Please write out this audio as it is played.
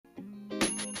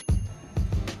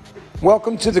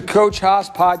Welcome to the Coach Hos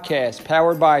Podcast,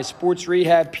 powered by Sports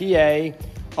Rehab PA,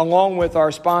 along with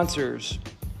our sponsors.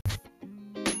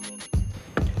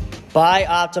 By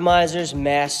Optimizers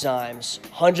Masszymes,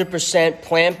 100%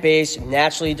 plant-based,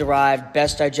 naturally derived,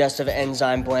 best digestive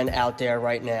enzyme blend out there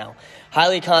right now.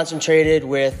 Highly concentrated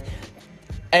with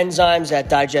enzymes that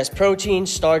digest proteins,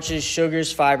 starches,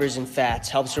 sugars, fibers, and fats.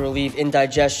 Helps to relieve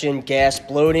indigestion, gas,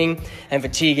 bloating, and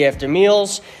fatigue after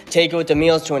meals. Take it with the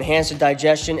meals to enhance the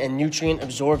digestion and nutrient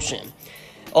absorption.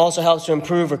 Also helps to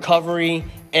improve recovery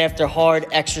after hard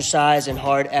exercise and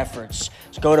hard efforts.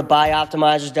 So go to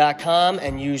buyoptimizers.com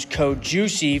and use code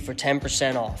JUICY for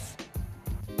 10% off.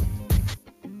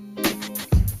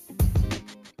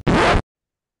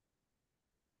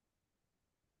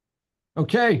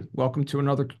 Okay, welcome to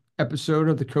another episode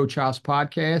of the Coach Hos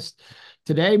Podcast.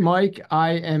 Today, Mike,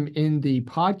 I am in the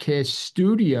podcast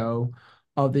studio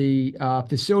of the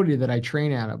facility that I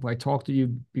train out of. I talked to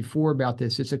you before about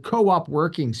this. It's a co-op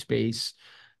working space.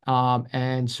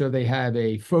 And so they have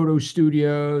a photo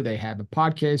studio, they have a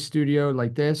podcast studio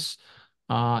like this.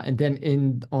 And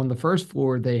then on the first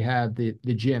floor, they have the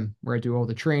gym where I do all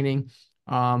the training.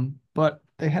 But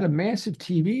they had a massive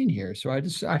TV in here. So I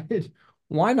decided,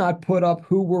 why not put up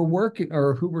who we're working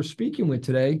or who we're speaking with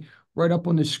today right up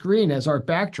on the screen as our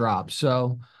backdrop.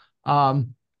 So, yeah,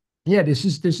 this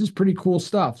is pretty cool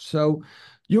stuff. So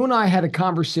you and I had a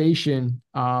conversation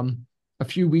a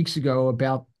few weeks ago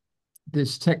about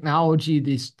this technology,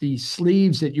 these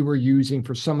sleeves that you were using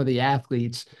for some of the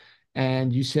athletes.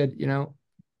 And you said,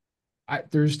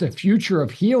 there's the future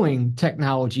of healing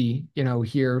technology,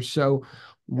 here. So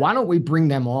why don't we bring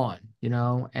them on?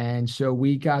 And so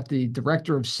we got the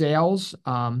director of sales.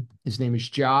 His name is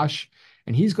Josh,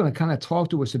 and he's going to kind of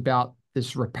talk to us about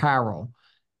this Reparel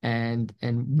and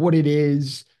what it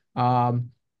is,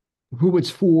 who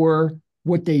it's for,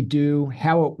 what they do,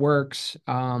 how it works.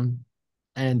 So,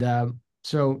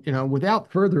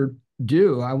 without further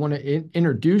ado, I want to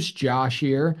introduce Josh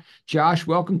here. Josh,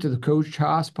 welcome to the Coach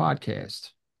Hos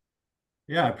Podcast.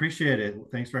 Yeah, I appreciate it.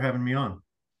 Thanks for having me on.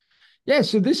 Yeah,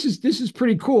 so this is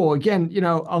pretty cool. Again,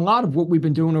 a lot of what we've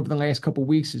been doing over the last couple of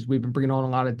weeks is we've been bringing on a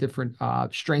lot of different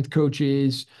strength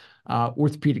coaches,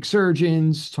 orthopedic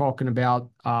surgeons, talking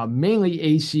about mainly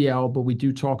ACL, but we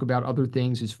do talk about other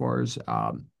things as far as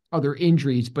other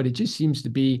injuries, but it just seems to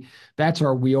be that's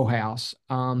our wheelhouse.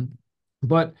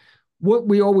 But what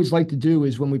we always like to do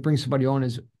is when we bring somebody on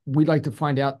is we'd like to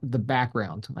find out the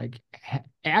background, like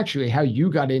actually how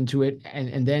you got into it,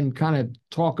 and then kind of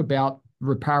talk about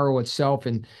Reparel itself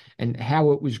and how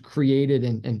it was created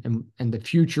and the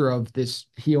future of this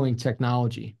healing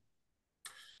technology.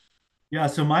 Yeah,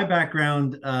 so my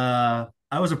background, I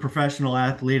was a professional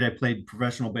athlete. I played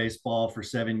professional baseball for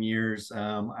 7 years.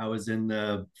 I was in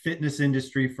the fitness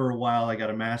industry for a while. I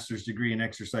got a master's degree in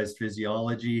exercise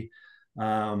physiology.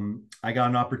 I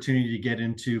got an opportunity to get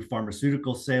into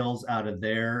pharmaceutical sales out of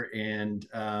there, and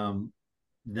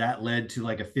that led to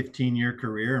like a 15-year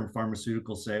career in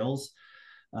pharmaceutical sales.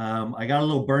 I got a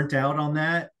little burnt out on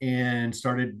that and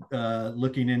started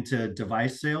looking into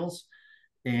device sales.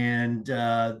 And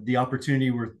the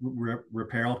opportunity with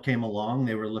Reparel came along.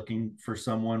 They were looking for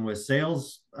someone with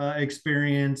sales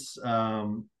experience,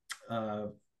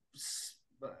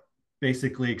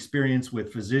 basically experience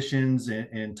with physicians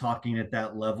and talking at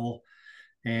that level.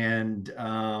 And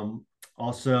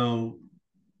also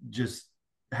just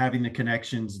having the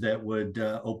connections that would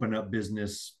open up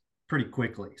business pretty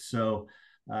quickly. So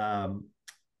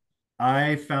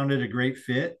I found it a great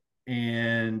fit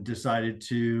and decided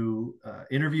to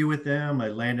interview with them. I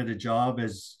landed a job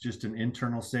as just an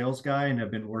internal sales guy, and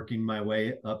I've been working my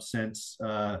way up since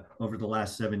over the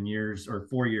last 7 years or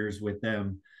 4 years with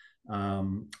them.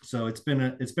 So it's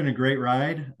been a great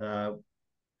ride.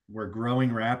 We're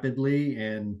growing rapidly,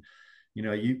 and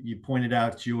you pointed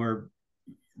out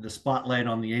the spotlight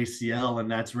on the ACL, and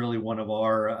that's really one of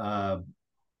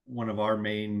our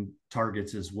main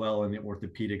targets as well in the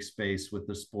orthopedic space with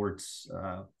the sports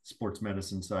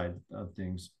medicine side of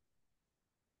things.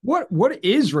 What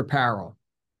is Reparel?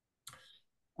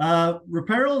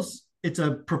 Reparel's it's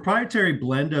a proprietary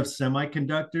blend of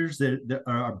semiconductors that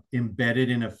are embedded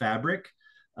in a fabric.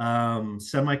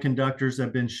 Semiconductors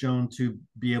have been shown to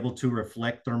be able to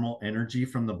reflect thermal energy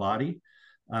from the body.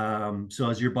 So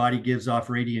as your body gives off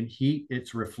radiant heat,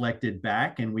 it's reflected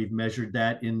back, and we've measured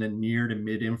that in the near to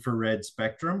mid infrared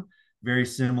spectrum, very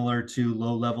similar to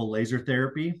low level laser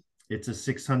therapy. It's a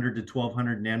 600 to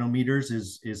 1200 nanometers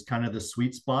is kind of the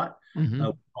sweet spot. Mm-hmm.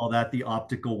 We call that the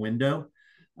optical window.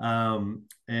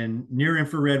 And near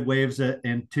infrared waves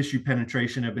and tissue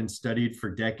penetration have been studied for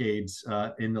decades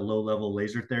in the low-level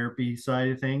laser therapy side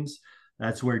of things.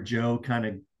 That's where Joe kind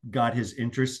of got his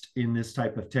interest in this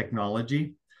type of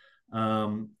technology.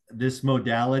 This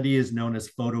modality is known as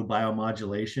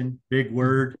photobiomodulation, big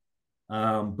word,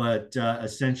 but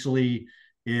essentially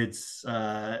it's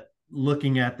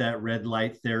looking at that red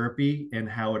light therapy and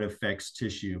how it affects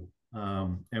tissue.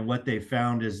 And what they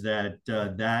found is that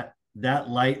that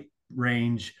light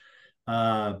range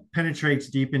penetrates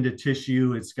deep into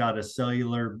tissue. It's got a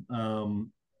cellular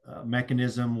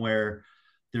mechanism where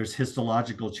there's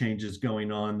histological changes going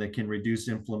on that can reduce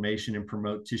inflammation and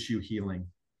promote tissue healing.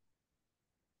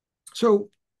 So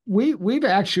we've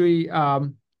actually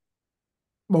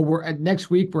next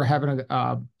week we're having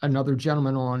another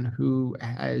gentleman on who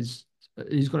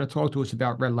he's going to talk to us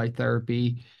about red light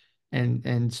therapy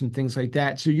and some things like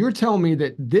that. So you're telling me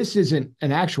that this isn't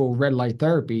an actual red light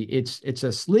therapy. It's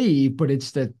a sleeve, but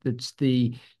it's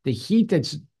the heat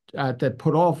that's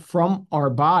put off from our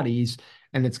bodies,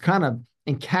 and it's kind of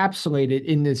encapsulated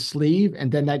in this sleeve,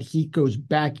 and then that heat goes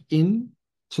back in.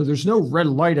 So there's no red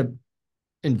light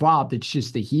involved. It's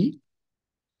just the heat.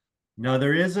 No,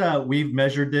 we've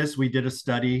measured this. We did a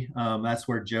study. That's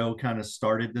where Joe kind of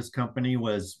started this company,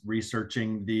 was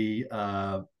researching the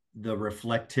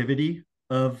reflectivity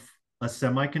of a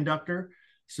semiconductor.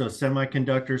 So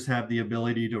semiconductors have the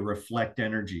ability to reflect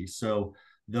energy. So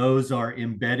those are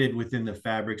embedded within the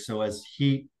fabric. So as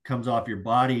heat comes off your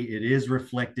body, it is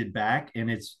reflected back,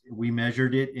 and we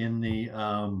measured it in the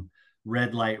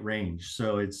red light range.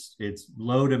 So it's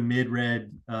low to mid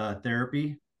red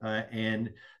therapy, and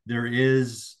there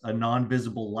is a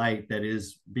non-visible light that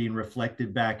is being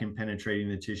reflected back and penetrating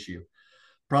the tissue.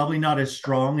 Probably not as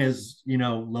strong as,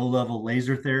 low-level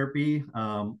laser therapy.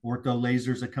 Ortho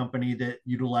Laser is a company that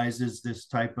utilizes this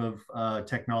type of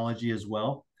technology as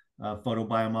well,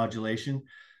 photobiomodulation.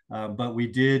 But we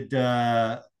did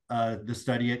the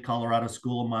study at Colorado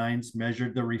School of Mines,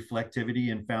 measured the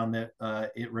reflectivity, and found that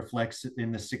it reflects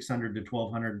in the 600 to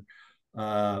 1200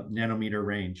 nanometer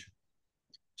range.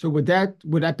 So would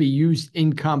that be used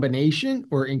in combination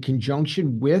or in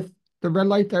conjunction with the red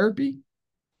light therapy?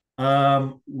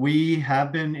 We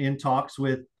have been in talks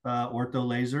with Ortho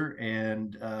Laser,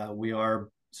 and we are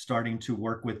starting to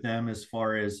work with them as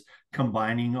far as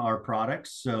combining our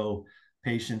products. So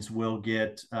patients will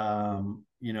get,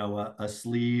 a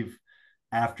sleeve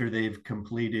after they've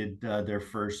completed their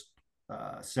first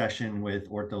session with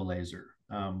Ortho Laser.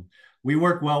 We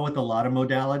work well with a lot of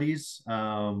modalities.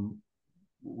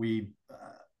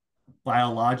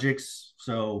 Biologics,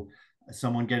 so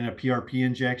someone getting a PRP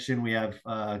injection, we have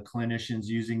clinicians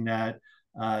using that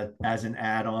as an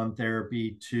add-on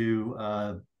therapy to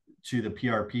the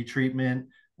PRP treatment.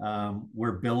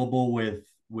 We're billable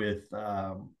with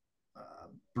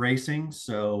bracing,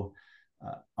 so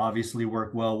obviously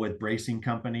work well with bracing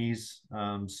companies.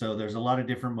 So there's a lot of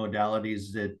different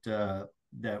modalities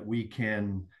that we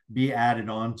can be added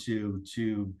on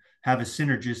to have a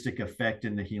synergistic effect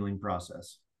in the healing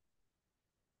process.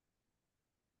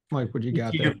 Mike, what do you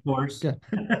got there? Of course. Yeah.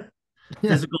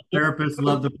 Physical therapists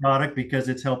love the product because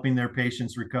it's helping their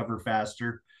patients recover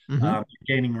faster,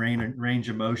 gaining range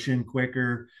of motion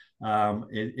quicker.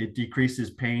 It decreases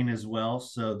pain as well.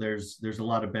 So there's a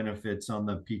lot of benefits on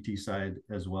the PT side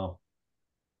as well.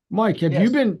 Mike,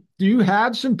 do you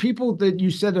have some people that you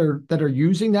said that are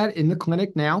using that in the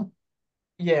clinic now?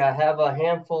 Yeah, I have a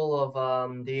handful of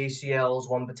the ACLs,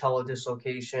 one patella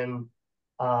dislocation,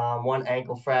 one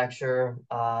ankle fracture,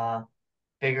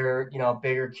 bigger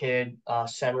kid,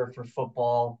 center for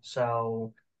football.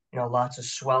 So, lots of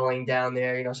swelling down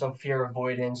there, some fear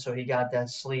avoidance. So he got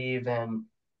that sleeve and,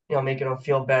 making him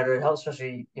feel better. It helps,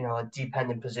 especially, a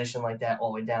dependent position like that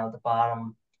all the way down at the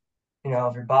bottom,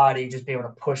 of your body, just be able to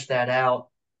push that out.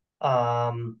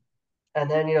 And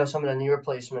then, some of the knee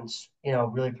replacements,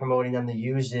 really promoting them to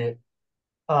use it.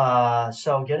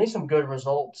 So getting some good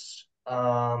results.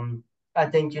 I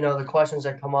think, the questions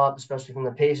that come up, especially from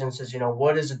the patients, is,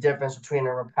 what is the difference between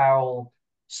a Reparel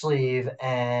sleeve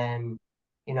and,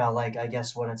 I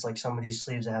guess when it's like some of these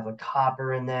sleeves that have a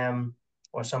copper in them,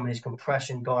 or some of these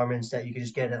compression garments that you can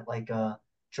just get at like a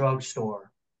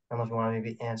drugstore. I don't know if you want to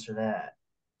maybe answer that.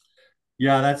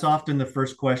 Yeah, that's often the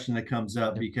first question that comes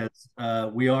up because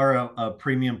we are a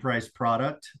premium price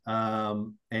product.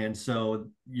 And so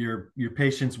your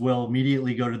patients will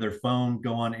immediately go to their phone,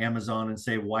 go on Amazon and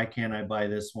say, why can't I buy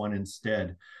this one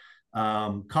instead?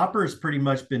 Copper has pretty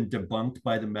much been debunked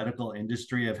by the medical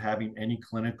industry of having any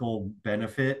clinical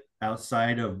benefit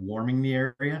outside of warming the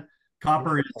area.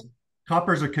 Copper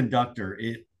copper is a conductor.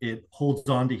 It holds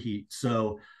on to heat.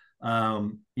 So,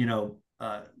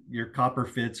 your copper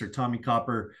fits or Tommy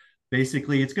copper,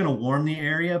 basically it's going to warm the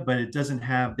area, but they don't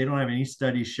have any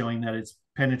studies showing that it's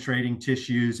penetrating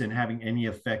tissues and having any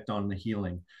effect on the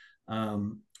healing.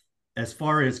 As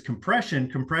far as compression,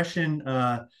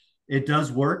 it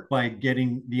does work by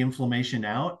getting the inflammation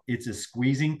out. It's a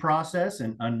squeezing process,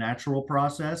 an unnatural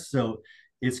process. So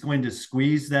it's going to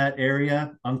squeeze that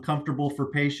area, uncomfortable for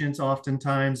patients.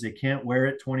 Oftentimes they can't wear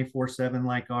it 24/7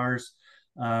 like ours.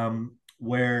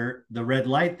 Where the red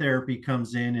light therapy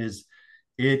comes in is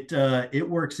it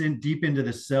works in deep into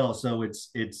the cell. So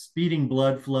it's speeding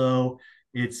blood flow.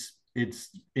 It's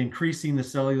increasing the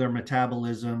cellular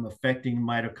metabolism, affecting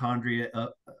mitochondria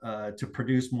to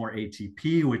produce more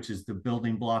ATP, which is the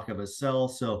building block of a cell.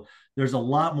 So there's a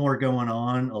lot more going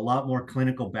on, a lot more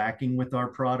clinical backing with our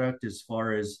product as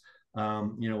far as,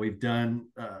 we've done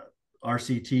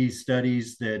RCT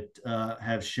studies that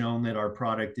have shown that our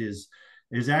product is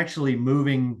actually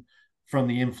moving from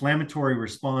the inflammatory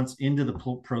response into the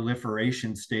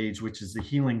proliferation stage, which is the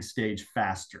healing stage,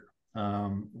 faster.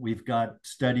 We've got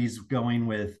studies going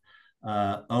with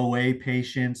OA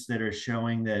patients that are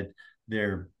showing that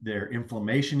their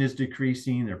inflammation is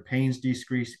decreasing, their pain's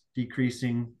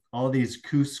decreasing. All these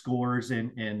KOOS scores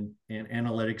and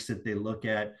analytics that they look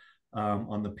at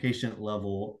on the patient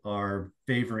level are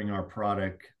favoring our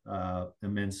product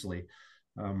immensely.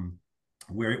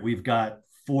 Where we've got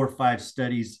 4 or 5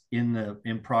 studies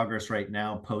in progress right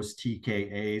now post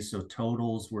TKA. So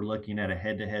totals, we're looking at a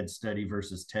head-to-head study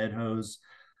versus TED-Hos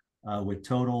with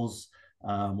totals.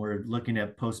 We're looking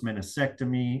at post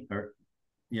meniscectomy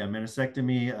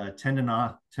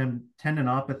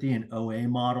tendinopathy and OA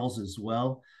models as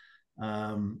well,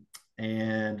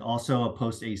 and also a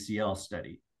post ACL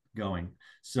study going.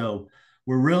 So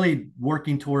we're really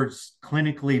working towards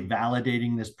clinically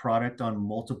validating this product on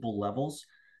multiple levels,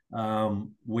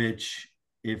 which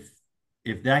if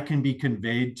that can be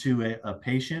conveyed to a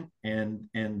patient and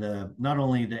not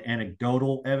only the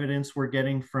anecdotal evidence we're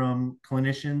getting from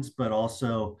clinicians, but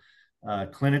also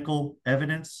clinical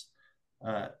evidence,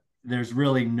 there's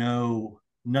really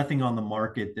nothing on the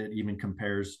market that even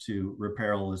compares to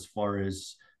Reparel as far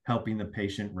as helping the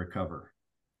patient recover.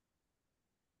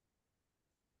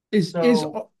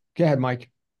 Go ahead,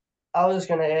 Mike. I was just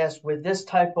going to ask, with this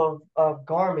type of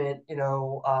garment,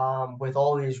 with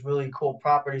all these really cool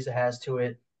properties it has to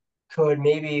it, could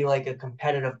maybe like a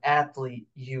competitive athlete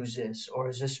use this? Or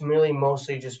is this really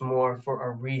mostly just more for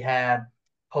a rehab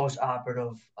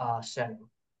post-operative setting?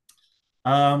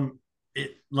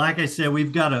 Like I said,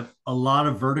 we've got a lot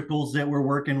of verticals that we're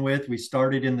working with. We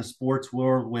started in the sports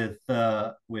world with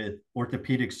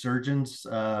orthopedic surgeons.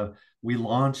 We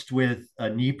launched with a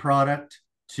knee product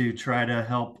to try to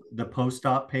help the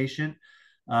post-op patient.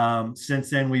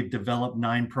 Since then, we've developed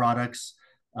 9 products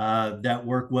that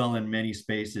work well in many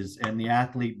spaces, and the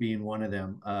athlete being one of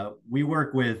them. We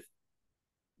work with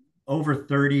over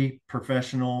 30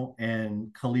 professional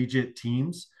and collegiate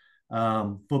teams,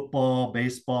 football,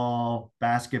 baseball,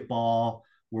 basketball.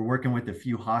 We're working with a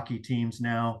few hockey teams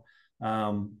now,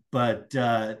 but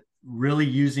really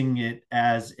using it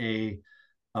as a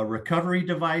recovery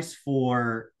device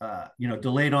for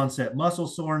delayed onset muscle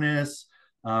soreness,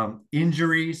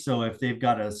 injury. So if they've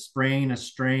got a sprain, a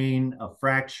strain, a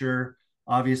fracture,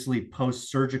 obviously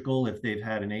post-surgical if they've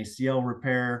had an ACL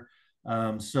repair.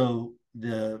 So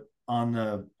on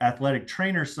the athletic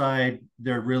trainer side,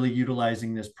 they're really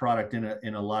utilizing this product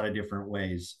in a lot of different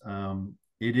ways.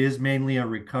 It is mainly a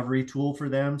recovery tool for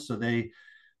them. So a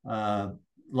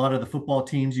lot of the football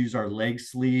teams use our leg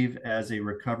sleeve as a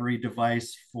recovery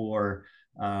device for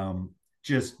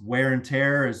just wear and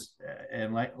tear,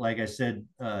 and like I said,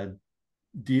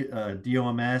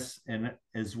 DOMS, and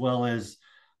as well as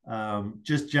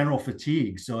just general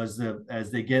fatigue. So as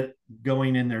they get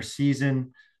going in their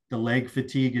season, the leg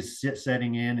fatigue is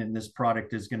setting in, and this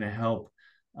product is going to help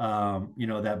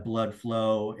that blood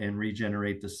flow and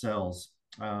regenerate the cells.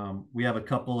 We have a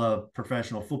couple of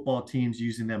professional football teams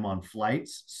using them on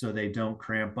flights so they don't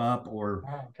cramp up or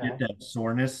get that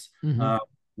soreness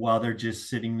while they're just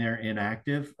sitting there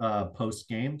inactive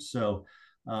post-game. So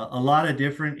a lot of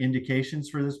different indications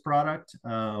for this product.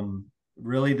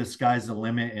 Really, the sky's the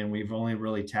limit, and we've only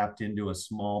really tapped into a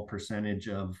small percentage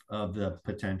of the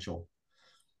potential.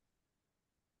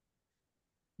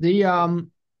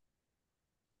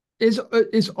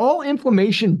 Is all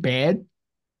inflammation bad?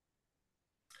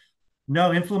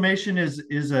 No, inflammation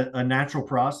is a natural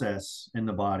process in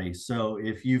the body. So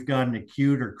if you've got an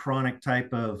acute or chronic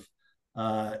type of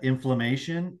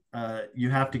inflammation, you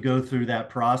have to go through that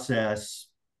process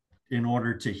in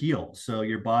order to heal. So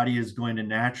your body is going to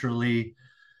naturally,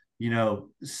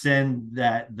 send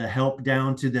the help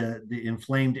down to the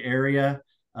inflamed area,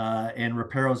 and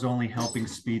Reparel is only helping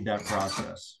speed that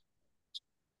process.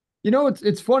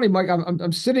 It's funny, Mike.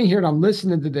 I'm sitting here and I'm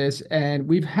listening to this, and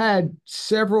we've had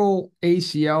several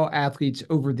ACL athletes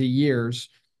over the years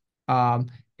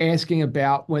asking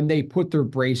about when they put their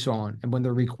brace on and when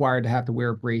they're required to have to wear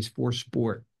a brace for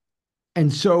sport.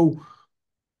 And so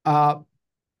a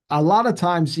lot of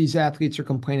times these athletes are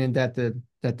complaining that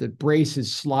the brace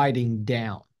is sliding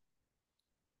down.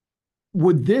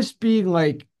 Would this be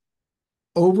like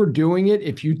overdoing it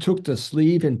if you took the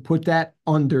sleeve and put that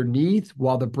underneath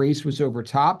while the brace was over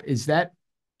top? Is that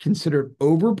considered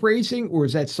over bracing, or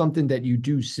is that something that you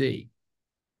do see?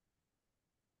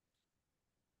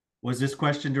 Was this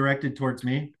question directed towards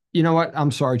me? You know what?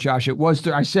 I'm sorry, Josh. It was,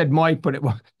 I said Mike, but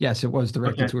yes, it was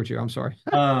directed towards you. I'm sorry.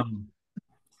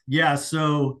 Yeah.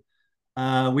 So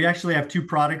we actually have two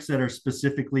products that are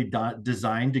specifically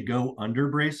designed to go under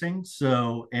bracing.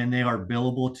 So, and they are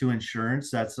billable to insurance.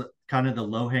 That's kind of the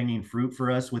low hanging fruit for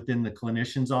us within the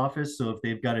clinician's office. So if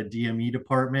they've got a DME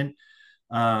department,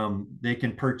 they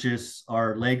can purchase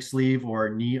our leg sleeve or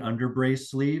our knee under brace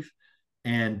sleeve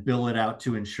and bill it out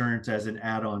to insurance as an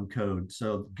add-on code.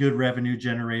 So good revenue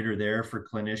generator there for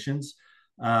clinicians.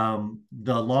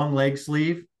 The long leg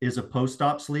sleeve is a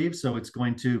post-op sleeve, so it's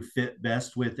going to fit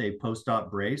best with a post-op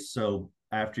brace. So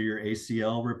after your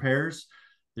ACL repairs,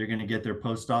 they're going to get their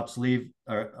post-op sleeve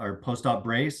or post-op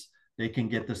brace. They can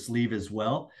get the sleeve as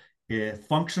well.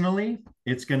 Functionally,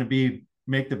 it's going to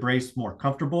make the brace more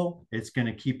comfortable. It's going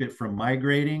to keep it from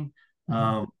migrating.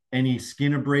 Any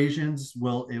skin abrasions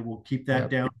will keep that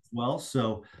down as well.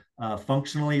 So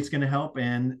functionally, it's going to help,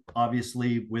 and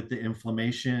obviously with the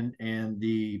inflammation and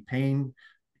the pain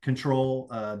control,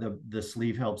 the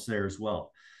sleeve helps there as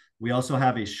well. We also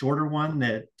have a shorter one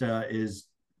that is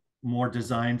more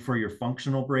designed for your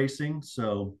functional bracing.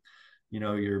 So,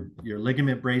 your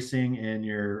ligament bracing and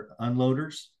your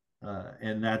unloaders,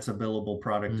 and that's a billable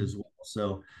product as well.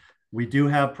 So we do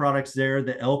have products there.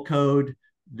 The L code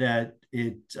that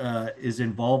it is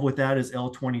involved with that is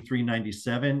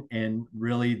L2397, and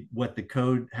really what the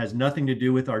code has nothing to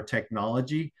do with our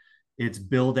technology. It's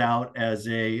billed out as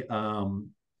a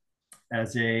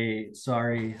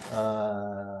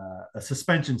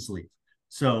suspension sleeve.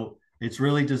 So it's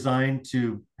really designed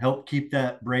to help keep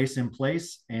that brace in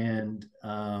place, and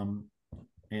the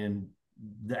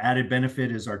added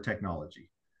benefit is our technology.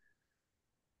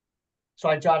 So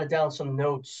I jotted down some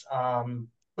notes while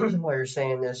you're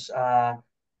saying this.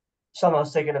 Something I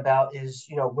was thinking about is,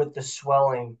 with the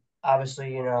swelling,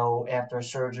 obviously, after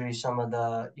surgery, some of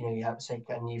the, you have to take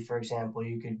a knee, for example,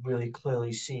 you could really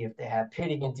clearly see if they have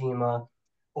pitting edema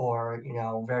or,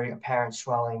 very apparent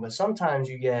swelling. But sometimes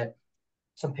you get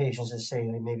some patients that say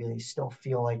maybe they still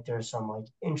feel like there's some like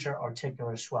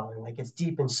intra-articular swelling, like it's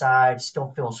deep inside,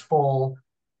 still feels full.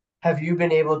 Have you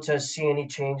been able to see any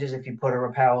changes if you put a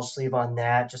Reparel sleeve on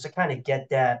that, just to kind of get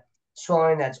that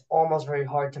swelling that's almost very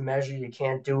hard to measure? You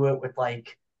can't do it with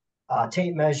like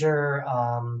tape measure.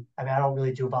 I don't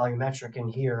really do volumetric in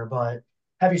here, but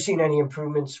have you seen any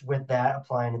improvements with that,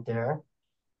 applying it there?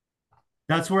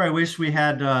 That's where I wish we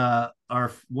had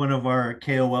one of our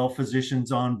KOL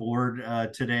physicians on board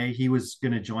today. He was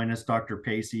going to join us, Dr.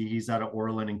 Paci. He's out of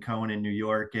OrlinCohen in New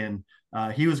York, and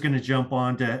he was going to jump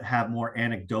on to have more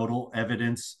anecdotal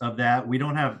evidence of that. We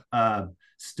don't have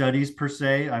studies per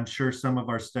se. I'm sure some of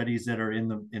our studies that are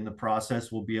in the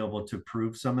process will be able to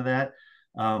prove some of that.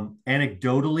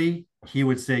 Anecdotally, he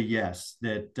would say yes,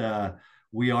 that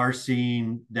we are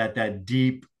seeing that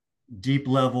deep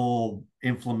level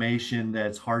inflammation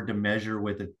that's hard to measure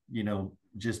with it,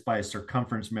 just by a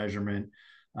circumference measurement,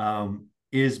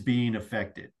 is being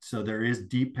affected. So there is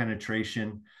deep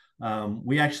penetration.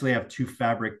 We actually have two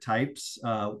fabric types.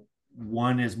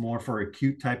 One is more for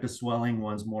acute type of swelling.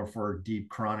 One's more for deep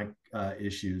chronic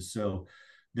issues. So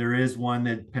there is one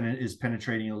that is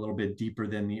penetrating a little bit deeper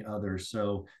than the other.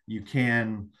 So you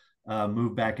can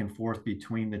move back and forth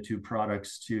between the two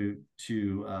products to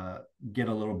get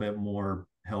a little bit more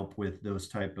help with those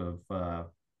type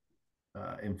of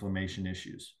inflammation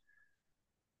issues.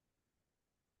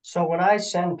 So when I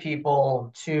send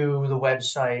people to the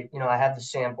website, I have the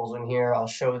samples in here. I'll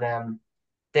show them.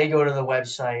 They go to the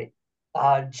website.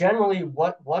 Generally,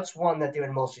 what's one that they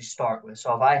would mostly start with?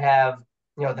 So if I have,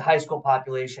 the high school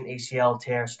population, ACL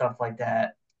tear, stuff like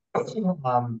that,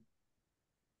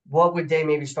 what would they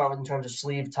maybe start with in terms of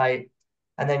sleeve type?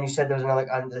 And then you said there's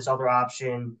this other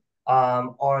option.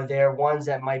 Are there ones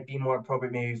that might be more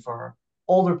appropriate maybe for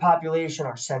older population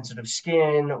or sensitive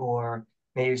skin, or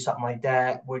maybe something like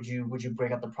that? Would you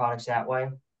break up the products that way?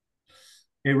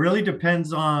 It really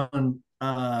depends on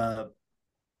what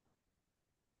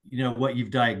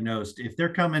you've diagnosed. If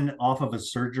they're coming off of a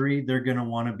surgery, they're going to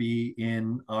want to be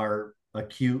in our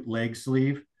acute leg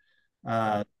sleeve.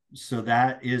 So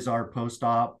that is our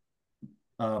post-op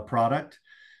product.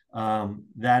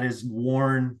 That is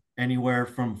worn anywhere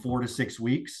from 4 to 6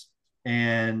 weeks,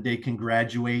 and they can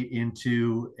graduate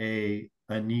into a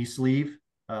knee sleeve,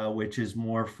 which is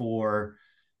more for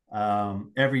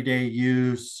everyday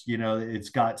use. It's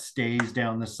got stays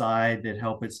down the side that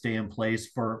help it stay in place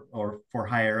for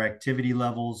higher activity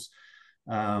levels.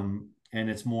 And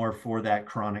it's more for that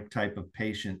chronic type of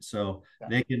patient. So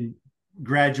they can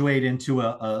graduate into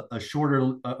a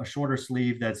shorter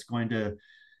sleeve that's going to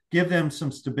give them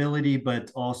some stability,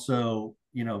 but also,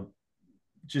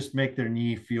 just make their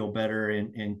knee feel better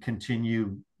and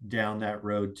continue down that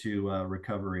road to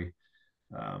recovery.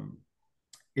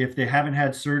 If they haven't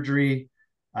had surgery,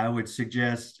 I would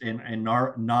suggest, and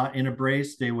not in a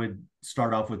brace, they would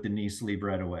start off with the knee sleeve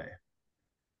right away.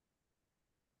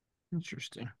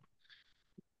 Interesting.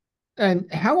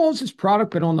 And how long has this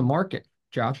product been on the market,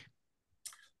 Josh?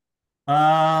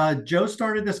 Joe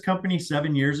started this company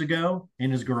 7 years ago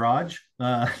in his garage.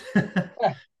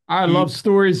 I love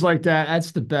stories like that.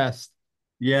 That's the best.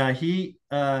 Yeah, he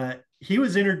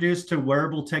was introduced to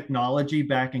wearable technology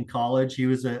back in college. He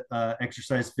was a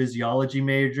exercise physiology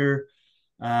major.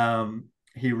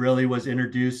 He really was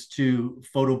introduced to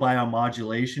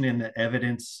photobiomodulation and the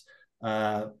evidence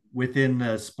within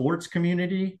the sports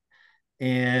community,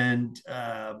 and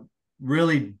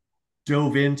really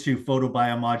dove into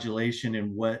photobiomodulation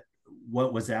and what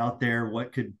was out there,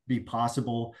 what could be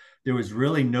possible. There was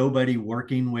really nobody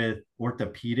working with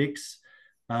orthopedics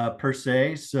per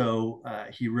se. So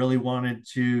he really wanted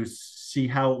to see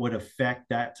how it would affect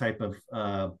that type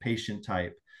of patient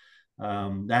type.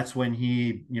 That's when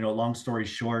he, long story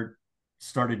short,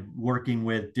 started working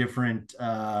with different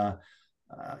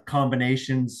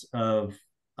combinations of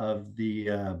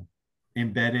the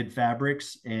embedded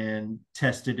fabrics and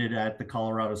tested it at the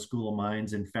Colorado School of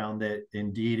Mines and found that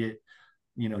indeed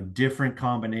different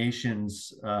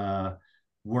combinations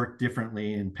work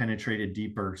differently and penetrated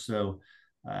deeper. So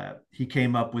he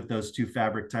came up with those two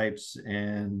fabric types,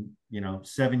 and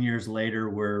 7 years later,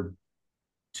 we're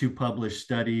 2 published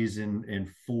studies and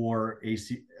 4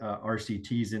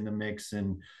 RCTs in the mix,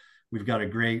 and we've got a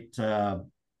great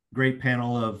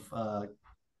panel of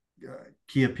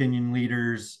key opinion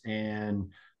leaders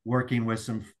and working with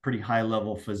some pretty high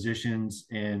level physicians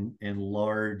and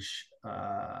large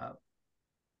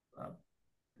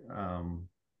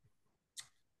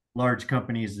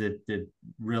companies that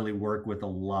really work with a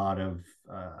lot of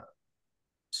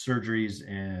surgeries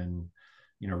and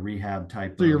rehab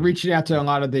type. So you're reaching out to a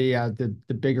lot of the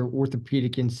bigger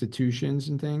orthopedic institutions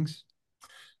and things.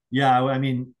 Yeah, I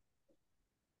mean,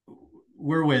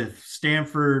 we're with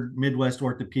Standford, Midwest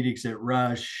Orthopedics at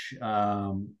Rush,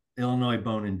 Illinois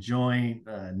Bone and Joint,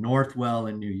 Northwell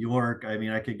in New York. I mean,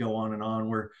 I could go on and on.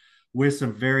 We're with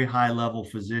some very high level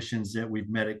physicians that we've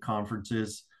met at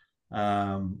conferences,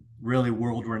 really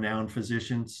world-renowned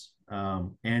physicians.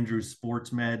 Andrew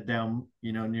Sports Med down,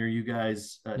 near you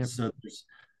guys. Yep. So there's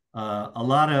a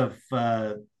lot of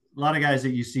guys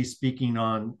that you see speaking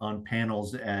on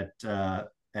panels at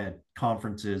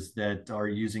conferences that are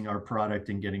using our product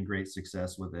and getting great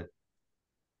success with it.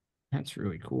 That's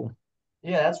really cool.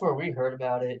 Yeah, that's where we heard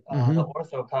about it. Mm-hmm. The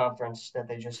Ortho conference that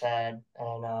they just had,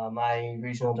 and my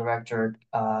regional director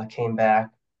came back,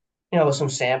 with some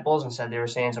samples and said they were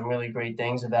saying some really great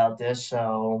things about this.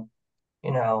 So,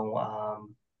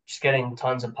 just getting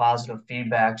tons of positive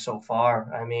feedback so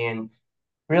far. I mean,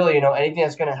 really, anything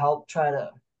that's going to help try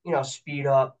to, speed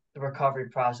up the recovery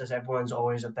process, everyone's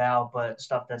always about, but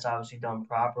stuff that's obviously done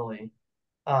properly.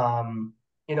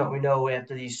 We know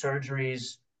after these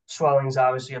surgeries, swelling is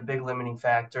obviously a big limiting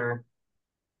factor.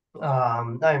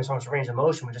 Not even so much range of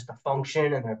motion, but just the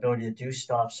function and their ability to do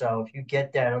stuff. So if you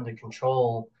get that under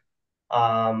control,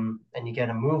 and you get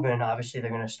them moving, obviously they're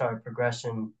going to start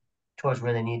progressing towards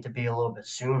where they need to be a little bit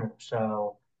sooner.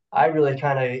 So I really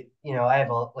kind of, I have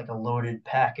a loaded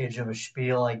package of a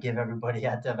spiel I give everybody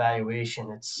at the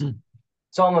evaluation. It's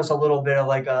almost a little bit of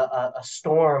like a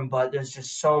storm, but there's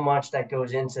just so much that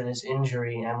goes into this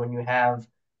injury. And when you have,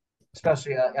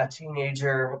 especially a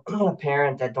teenager, a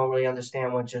parent that don't really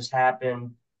understand what just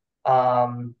happened,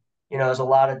 there's a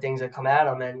lot of things that come at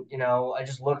them. And, I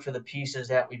just look for the pieces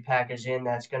that we package in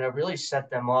that's going to really set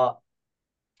them up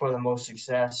for the most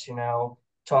success,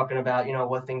 talking about,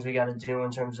 what things we got to do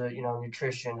in terms of,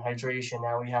 nutrition, hydration.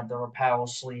 Now we have the Reparel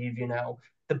Sleeve,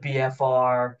 the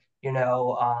BFR,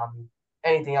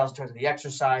 anything else in terms of the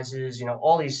exercises,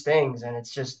 all these things. And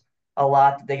it's just a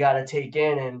lot that they got to take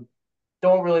in, and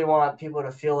don't really want people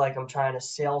to feel like I'm trying to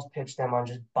sales pitch them on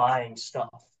just buying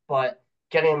stuff, but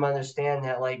getting them to understand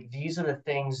that like these are the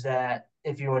things that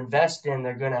if you invest in,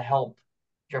 they're going to help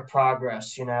your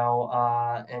progress,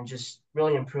 and just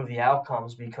really improve the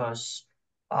outcomes because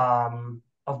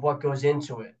of what goes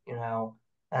into it,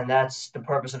 and that's the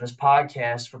purpose of this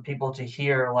podcast for people to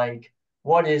hear like,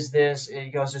 what is this?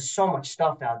 It goes, there's so much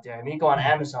stuff out there. I mean, you go on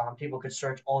Amazon, people could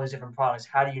search all these different products.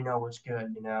 How do you know what's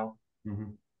good,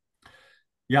 Mm-hmm.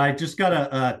 Yeah, I just got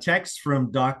a text from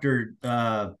Dr.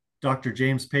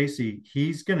 James Paci.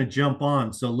 He's going to jump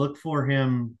on, so look for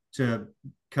him to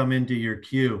come into your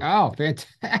queue. Oh,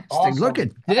 fantastic. Awesome. Look at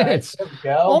All right, this. there we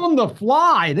go. On the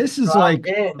fly. This is Drop like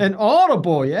in. an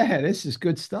audible. Yeah, this is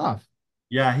good stuff.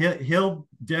 Yeah, he'll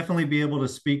definitely be able to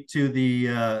speak to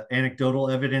the anecdotal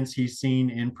evidence he's seen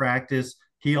in practice.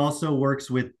 He also works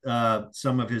with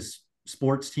some of his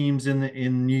sports teams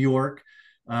in New York.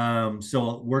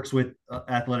 So works with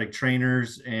athletic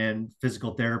trainers and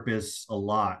physical therapists a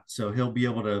lot. So he'll be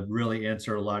able to really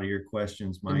answer a lot of your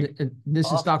questions, Mike. And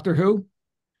this is Dr. Who?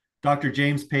 Dr.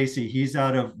 James Paci. He's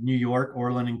out of New York,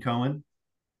 OrlinCohen.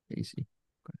 Paci.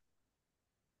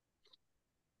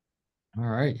 All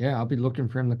right. Yeah, I'll be looking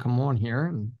for him to come on here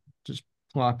and just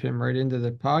plop him right into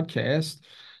the podcast.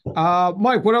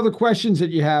 Mike, what other questions that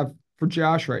you have for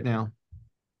Josh right now?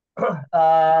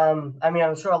 I mean,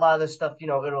 I'm sure a lot of this stuff,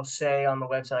 it'll say on the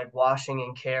website like washing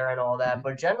and care and all that,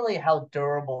 but generally how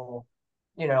durable,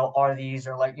 are these,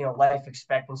 or like, life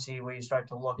expectancy where you start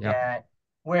to look at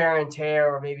wear and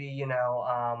tear, or maybe,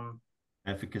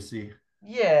 efficacy.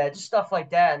 Yeah, just stuff like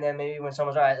that. And then maybe when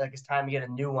someone's all right, like it's time to get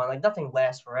a new one. Like nothing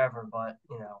lasts forever, but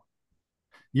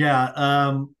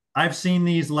Yeah, I've seen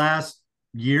these last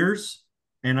years,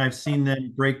 and I've seen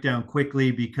them break down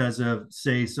quickly because of,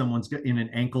 say, someone's in an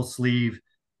ankle sleeve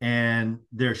and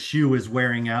their shoe is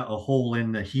wearing out a hole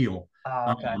in the heel.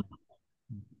 Okay.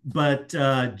 But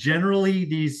generally,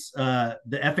 the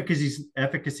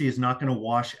efficacy is not going to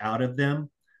wash out of them.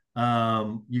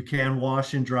 You can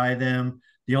wash and dry them.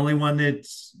 The only one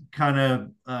that's kind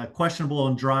of questionable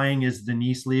in drying is the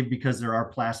knee sleeve, because there are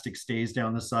plastic stays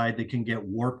down the side that can get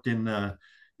warped in the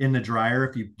dryer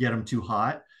if you get them too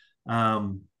hot.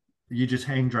 You just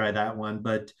hang dry that one,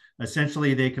 but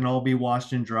essentially they can all be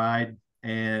washed and dried.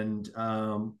 And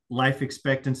life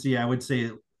expectancy, I would say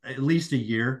at least a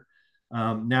year.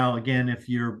 Now, again, if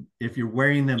you're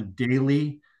wearing them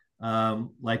daily,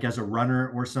 like as a runner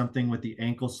or something with the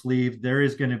ankle sleeve, there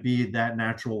is going to be that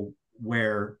natural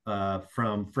wear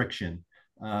from friction.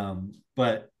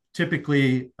 But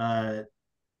typically,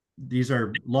 these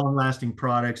are long-lasting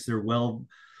products. They're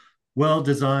well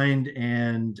designed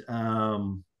and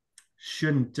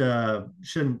shouldn't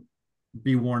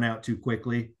be worn out too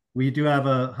quickly. We do have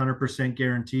a 100%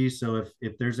 guarantee. So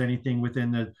if there's anything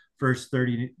within the first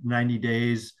 30, 90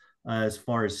 days, as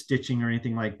far as stitching or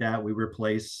anything like that, we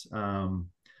replace.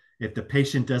 If the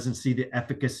patient doesn't see the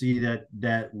efficacy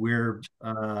that we're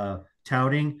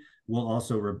touting, we'll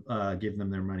also give them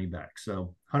their money back.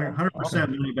 So 100%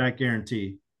 money back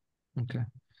guarantee. Okay.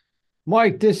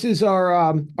 Mike, this is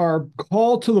our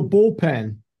call to the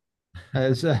bullpen.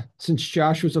 As since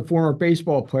Josh was a former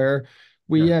baseball player,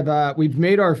 we've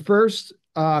made our first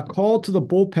call to the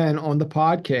bullpen on the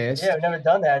podcast. Yeah, we've never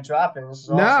done that drop-in. This is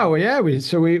awesome. No, yeah,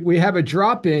 we have a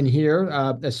drop-in here,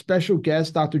 a special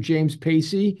guest, Dr. James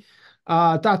Paci.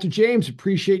 Dr. James,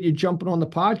 appreciate you jumping on the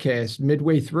podcast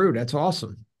midway through. That's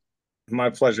awesome. My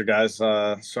pleasure, guys.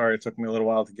 Sorry it took me a little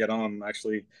while to get on. I'm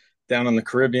actually down in the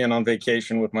Caribbean on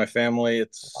vacation with my family.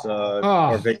 It's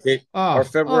our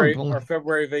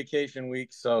February vacation week,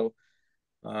 so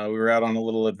we were out on a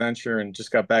little adventure and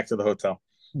just got back to the hotel.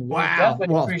 Wow.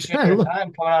 Well, appreciate your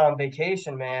time coming out on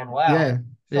vacation, man. Wow.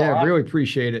 Yeah, really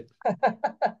appreciate it.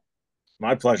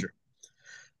 My pleasure.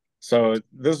 So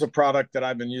this is a product that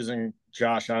I've been using,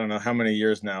 Josh, I don't know how many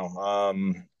years now. I've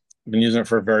been using it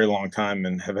for a very long time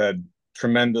and have had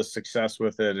tremendous success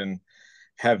with it, and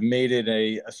have made it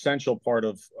a essential part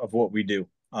of what we do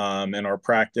in our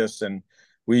practice. And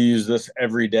we use this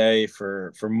every day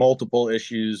for multiple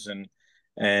issues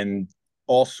and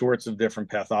all sorts of different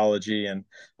pathology. And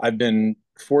I've been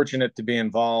fortunate to be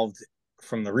involved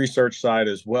from the research side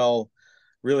as well,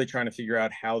 really trying to figure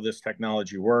out how this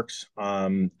technology works,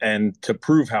 and to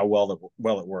prove how well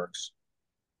it works.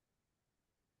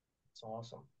 That's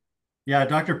awesome. Yeah,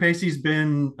 Dr. Paci's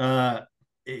been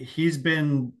he's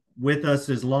been with us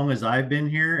as long as I've been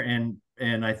here,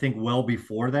 and I think well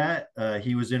before that.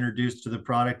 He was introduced to the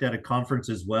product at a conference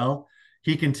as well,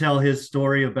 he can tell his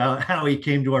story about how he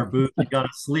came to our booth, he got a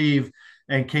sleeve,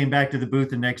 and came back to the booth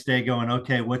the next day going,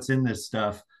 okay, what's in this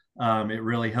stuff? It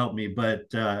really helped me. But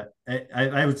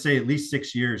I would say at least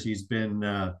 6 years he's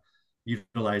been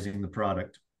utilizing the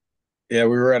product. Yeah,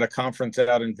 we were at a conference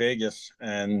out in Vegas,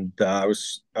 and I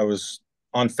was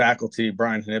on faculty,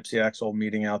 Brian Hnipsiak's old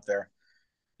meeting out there.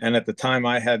 And at the time,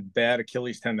 I had bad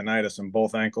Achilles tendonitis in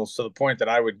both ankles, to the point that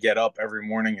I would get up every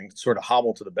morning and sort of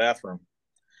hobble to the bathroom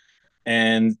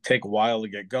and take a while to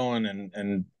get going,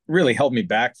 and really held me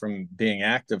back from being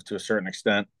active to a certain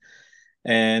extent.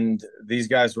 And these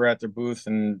guys were at their booth,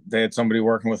 and they had somebody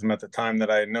working with them at the time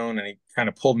that I had known, and he kind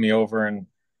of pulled me over and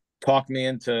talked me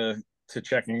into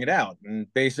checking it out.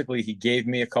 And basically, he gave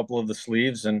me a couple of the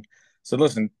sleeves and said,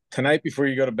 listen, tonight before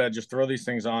you go to bed, just throw these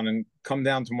things on and come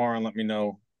down tomorrow and let me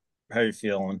know how you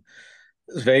feel. And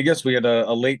it was Vegas. We had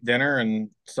a late dinner and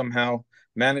somehow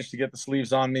managed to get the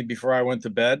sleeves on me before I went to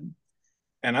bed.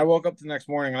 And I woke up the next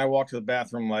morning and I walked to the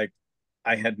bathroom like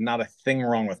I had not a thing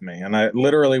wrong with me. And I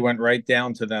literally went right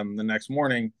down to them the next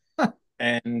morning.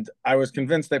 And I was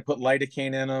convinced they put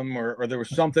lidocaine in them, or there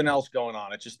was something else going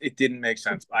on. It didn't make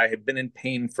sense. I had been in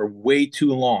pain for way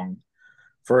too long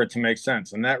for it to make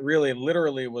sense. And that really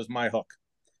literally was my hook.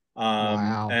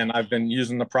 Wow. And I've been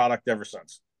using the product ever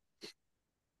since.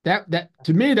 That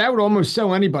to me, that would almost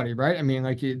sell anybody, right? I mean,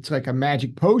 like it's like a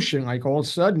magic potion. Like all of a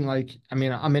sudden, like, I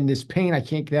mean, I'm in this pain. I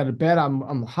can't get out of bed.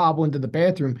 I'm hobbling to the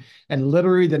bathroom. And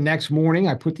literally the next morning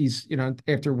I put these,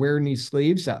 after wearing these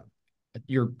sleeves,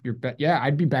 yeah,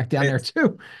 I'd be back down there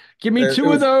too. Give me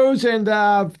two of those and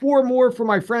 4 more for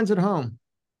my friends at home.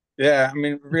 Yeah, I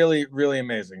mean, really, really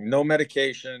amazing. No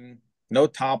medication, no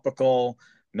topical,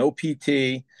 no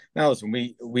PT. Now, listen,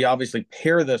 we obviously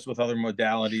pair this with other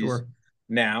modalities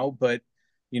now, but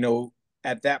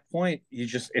at that point,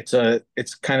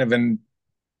 it's kind of an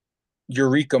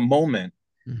eureka moment.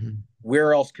 Mm-hmm.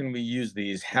 Where else can we use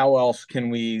these? How else can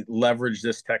we leverage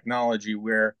this technology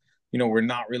where we're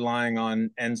not relying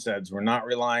on NSAIDs, we're not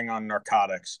relying on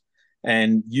narcotics,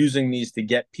 and using these to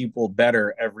get people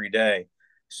better every day.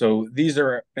 So these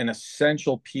are an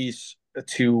essential piece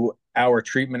to our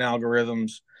treatment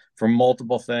algorithms for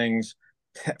multiple things,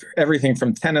 everything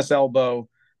from tennis elbow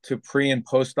to pre and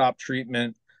post-op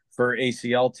treatment for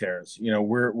ACL tears.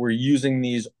 We're using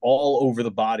these all over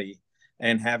the body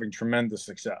and having tremendous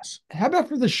success. How about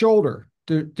for the shoulder?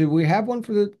 Do we have one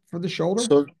for the shoulder?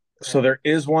 So there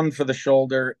is one for the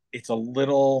shoulder. It's a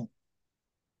little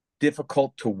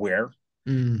difficult to wear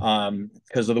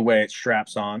because of the way it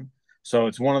straps on. So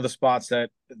it's one of the spots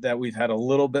that we've had a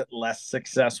little bit less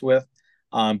success with.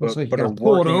 But you gotta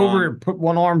pull it over and put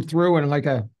one arm through and like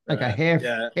a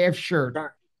half shirt.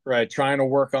 Right. Trying to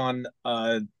work on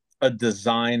a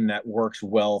design that works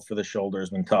well for the shoulder has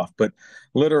been tough. But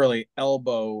literally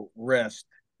elbow, wrist,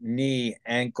 knee,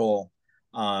 ankle,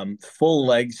 full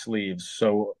leg sleeves.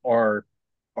 So our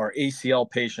ACL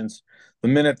patients, the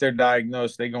minute they're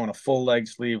diagnosed, they go in a full leg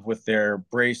sleeve with their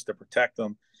brace to protect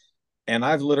them. And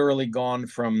I've literally gone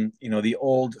from, the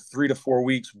old 3 to 4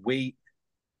 weeks wait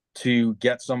to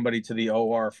get somebody to the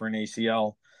OR for an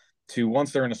ACL to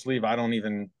once they're in a sleeve, I don't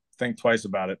even think twice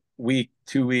about it. Week,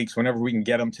 2 weeks, whenever we can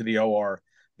get them to the OR,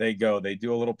 they go. They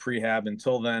do a little prehab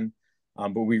until then.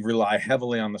 But we rely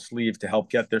heavily on the sleeve to help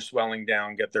get their swelling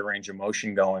down, get their range of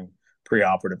motion going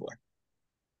preoperatively.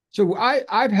 So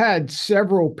I've had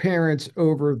several parents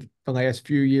over the last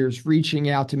few years reaching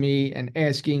out to me and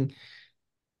asking,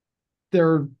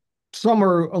 some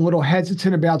are a little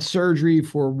hesitant about surgery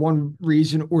for one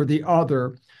reason or the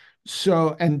other.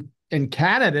 So, and in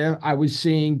Canada, I was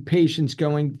seeing patients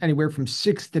going anywhere from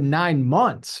 6 to 9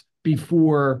 months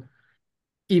before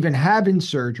even having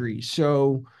surgery.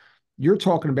 So you're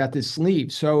talking about this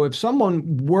sleeve. So if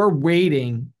someone were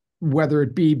waiting, whether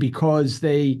it be because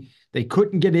they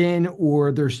couldn't get in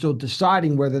or they're still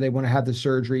deciding whether they want to have the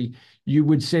surgery, you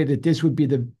would say that this would be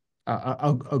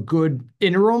a good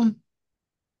interim?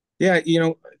 Yeah,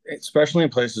 especially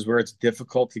in places where it's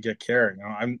difficult to get care.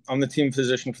 I'm the team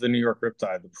physician for the New York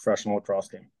Riptide, the professional lacrosse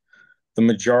team. The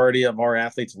majority of our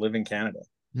athletes live in Canada.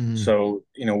 So,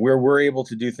 we're able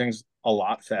to do things a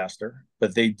lot faster,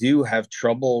 but they do have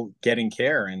trouble getting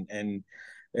care. And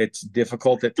it's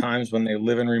difficult at times when they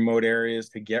live in remote areas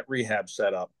to get rehab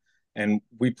set up. And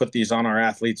we put these on our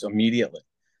athletes immediately.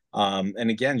 And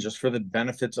again, just for the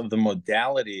benefits of the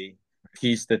modality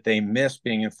piece that they miss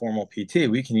being in formal PT,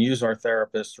 we can use our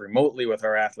therapists remotely with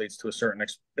our athletes to a certain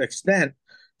extent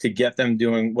to get them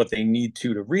doing what they need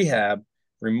to rehab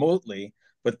remotely.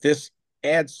 But this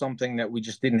adds something that we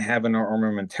just didn't have in our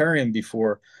armamentarium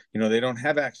before. They don't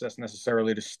have access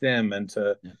necessarily to stim and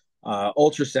to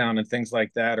ultrasound and things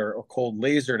like that, or cold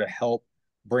laser to help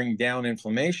bring down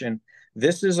inflammation.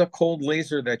 This is a cold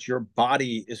laser that your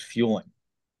body is fueling.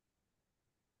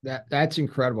 That's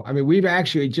incredible. I mean, we've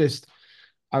actually just,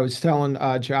 I was telling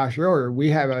Josh earlier, we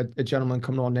have a gentleman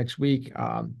coming on next week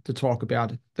to talk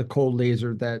about the cold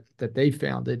laser that they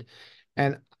founded.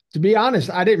 And to be honest,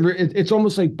 I didn't. It's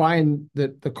almost like buying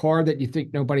the car that you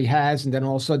think nobody has, and then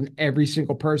all of a sudden every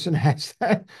single person has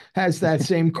that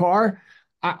same car.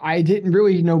 I didn't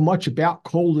really know much about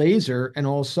cold laser, and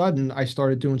all of a sudden I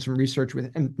started doing some research with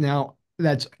it, and now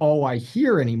that's all I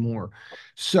hear anymore.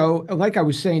 So, like I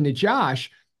was saying to Josh,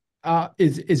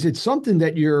 is it something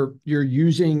that you're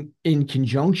using in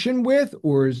conjunction with,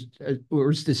 or is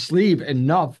the sleeve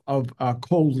enough of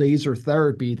cold laser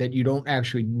therapy that you don't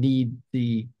actually need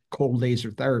the cold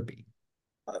laser therapy?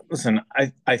 Listen,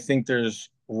 I think there's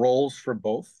roles for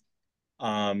both.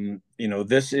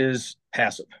 This is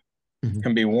passive. Mhm.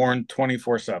 Can be worn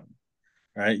 24/7,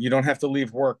 right? You don't have to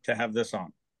leave work to have this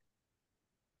on.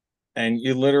 And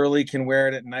you literally can wear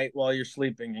it at night while you're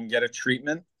sleeping and get a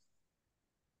treatment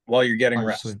while you're getting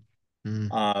rest.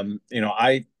 Mm.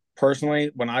 I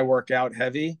personally, when I work out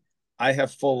heavy, I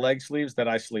have full leg sleeves that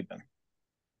I sleep in,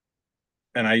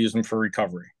 and I use them for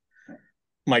recovery.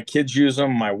 My kids use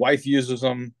them. My wife uses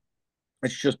them.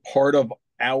 It's just part of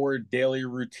our daily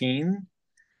routine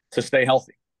to stay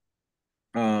healthy.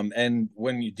 And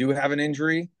when you do have an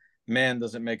injury, man,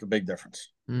 does it make a big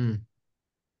difference. Mm.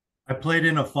 I played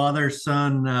in a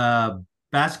father-son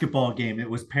basketball game. It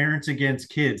was parents against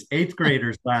kids, eighth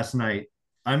graders last night.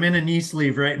 I'm in a knee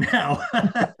sleeve right now.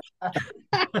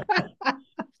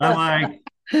 I'm like,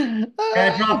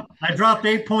 I dropped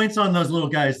 8 points on those little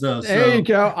guys though. There you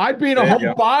go. I'd be in a There whole you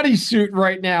go. bodysuit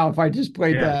right now if I just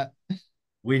played Yeah. that.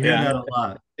 We hear Yeah. that a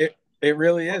lot. It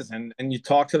really is. And you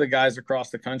talk to the guys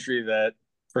across the country that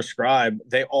prescribe,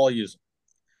 they all use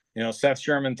them. Seth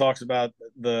Sherman talks about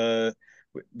the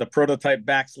prototype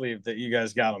back sleeve that you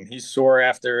guys got him. He's sore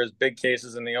after his big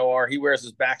cases in the OR. He wears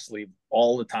his back sleeve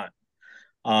all the time.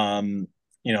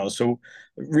 So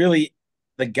really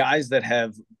the guys that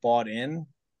have bought in,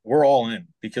 we're all in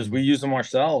because we use them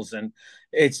ourselves. And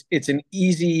it's an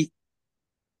easy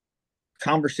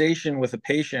conversation with a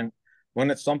patient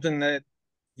when it's something that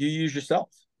you use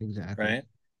yourself. Exactly. Right.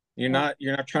 You're not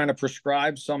trying to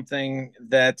prescribe something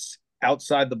that's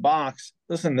outside the box.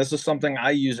 Listen, this is something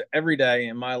I use every day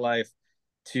in my life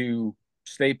to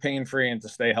stay pain-free and to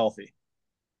stay healthy.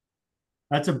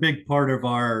 That's a big part of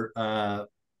our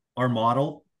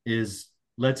model is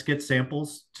let's get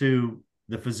samples to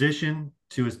the physician,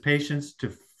 to his patients,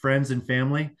 to friends and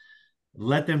family.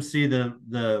 Let them see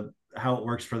the how it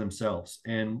works for themselves.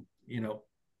 And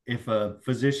if a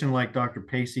physician like Dr.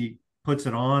 Paci puts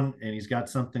it on and he's got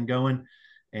something going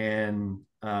and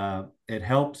it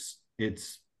helps,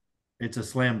 it's a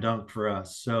slam dunk for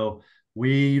us. So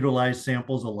we utilize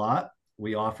samples a lot.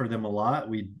 We offer them a lot.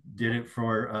 We did it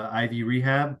for IV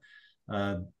rehab.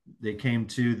 They came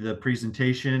to the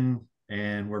presentation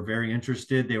and were very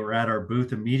interested. They were at our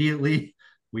booth immediately.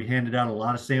 We handed out a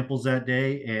lot of samples that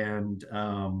day and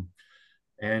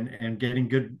getting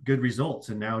good results.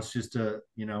 And now it's just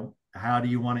how do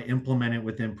you want to implement it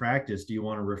within practice? Do you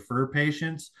want to refer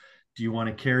patients? Do you want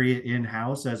to carry it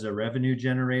in-house as a revenue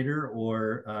generator,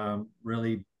 or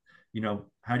really,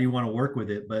 how do you want to work with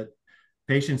it? But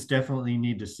patients definitely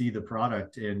need to see the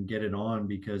product and get it on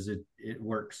because it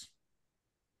works.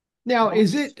 Now,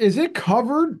 is it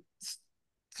covered?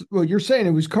 Well, you're saying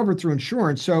it was covered through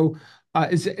insurance. So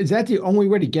is that the only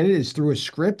way to get it is through a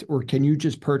script, or can you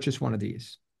just purchase one of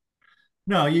these?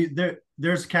 No,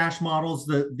 there's cash models.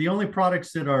 The only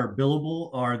products that are billable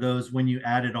are those when you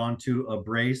add it onto a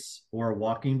brace or a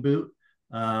walking boot.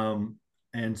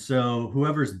 And so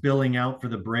whoever's billing out for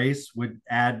the brace would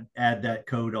add that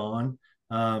code on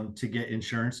to get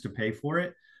insurance to pay for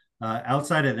it.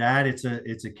 Outside of that,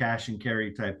 it's a cash and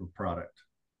carry type of product,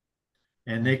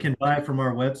 and they can buy it from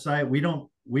our website. We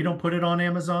don't put it on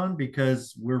Amazon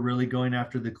because we're really going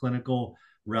after the clinical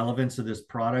relevance of this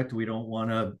product. We don't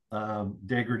want to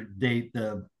degrade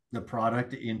the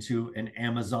product into an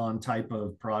Amazon type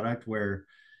of product where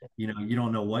you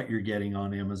don't know what you're getting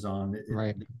on Amazon.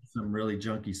 Right. Some really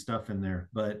junky stuff in there.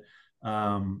 But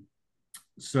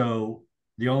so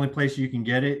the only place you can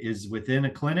get it is within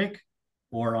a clinic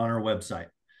or on our website.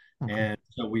 Okay. And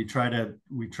so we try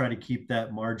to keep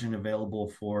that margin available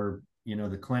for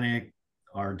the clinic,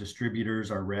 our distributors,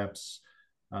 our reps.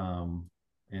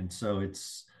 And so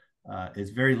it's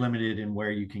very limited in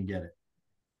where you can get it.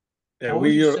 Yeah,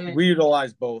 we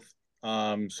utilize both.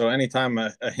 So anytime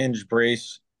a hinge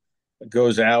brace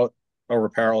goes out, a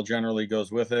Reparel generally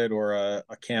goes with it, or a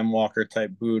cam walker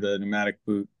type boot, a pneumatic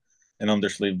boot, an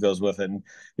undersleeve goes with it. And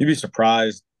you'd be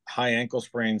surprised, high ankle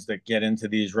sprains that get into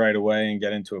these right away and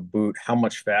get into a boot, how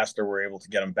much faster we're able to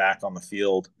get them back on the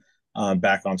field,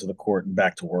 back onto the court and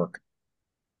back to work.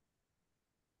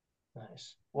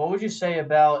 Nice. What would you say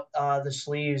about the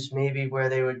sleeves, maybe where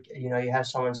they would, you have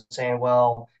someone saying,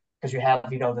 well, because you have,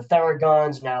 the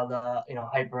Theraguns, now the,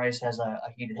 Hyperice has a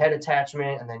heated head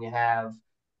attachment, and then you have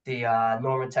the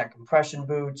Normatec compression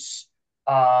boots.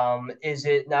 Is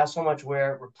it not so much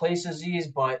where it replaces these,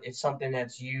 but it's something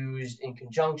that's used in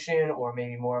conjunction, or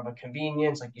maybe more of a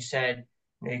convenience? Like you said,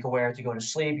 you can wear it to go to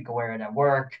sleep, you can wear it at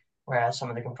work, whereas some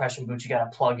of the compression boots you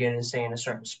got to plug in and stay in a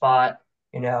certain spot.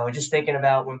 Just thinking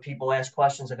about when people ask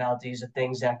questions about these, the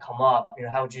things that come up,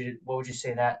 what would you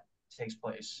say that takes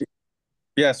place?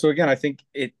 Yeah. So again, I think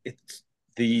it's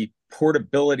the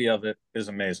portability of it is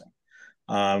amazing.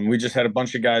 We just had a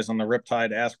bunch of guys on the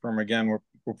Riptide ask for them again.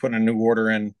 We're putting a new order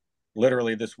in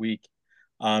literally this week,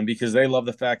 because they love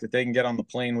the fact that they can get on the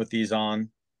plane with these on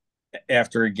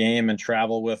after a game and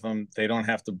travel with them. They don't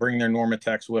have to bring their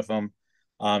Normatecs with them,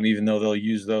 even though they'll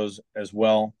use those as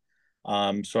well.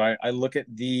 So I look at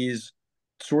these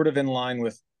sort of in line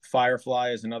with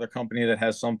Firefly as another company that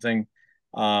has something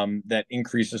that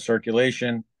increases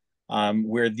circulation,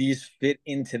 where these fit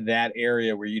into that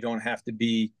area where you don't have to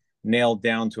be nailed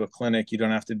down to a clinic. You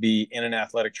don't have to be in an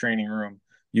athletic training room.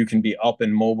 You can be up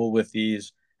and mobile with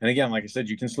these. And again, like I said,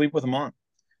 you can sleep with them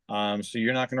on. So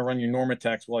you're not going to run your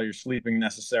Normatecs while you're sleeping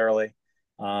necessarily.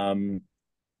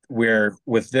 Where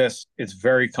with this, it's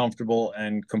very comfortable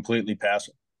and completely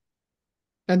passive.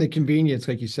 And the convenience,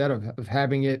 like you said, of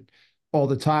having it all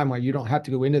the time, where you don't have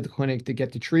to go into the clinic to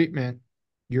get the treatment.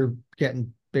 You're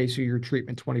getting basically your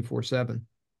treatment 24/7.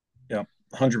 Yeah,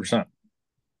 100%.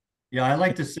 Yeah, I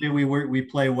like to say we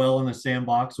play well in the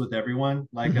sandbox with everyone.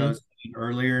 Like I was saying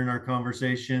earlier in our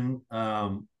conversation,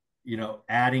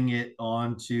 adding it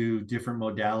on to different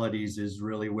modalities is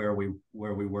really where we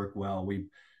work well. We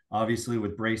obviously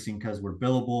with bracing, because we're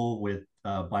billable, with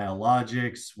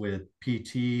biologics, with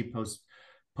PT, post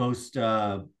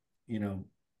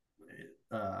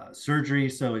surgery.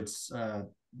 So it's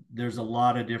there's a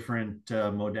lot of different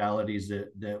modalities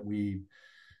that we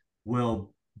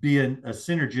will be a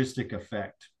synergistic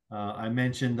effect. I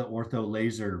mentioned the Ortho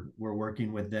laser. We're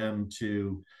working with them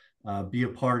to be a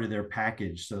part of their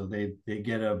package. So they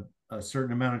get a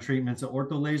certain amount of treatments. At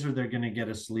Ortho laser, they're going to get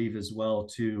a sleeve as well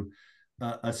to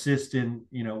assist in,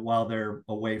 while they're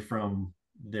away from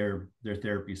their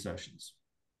therapy sessions.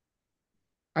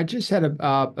 I just had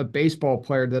a baseball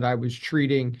player that I was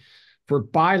treating for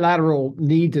bilateral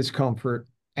knee discomfort,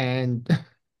 and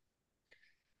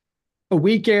a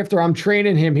week after I'm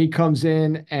training him, he comes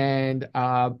in and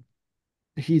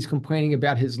he's complaining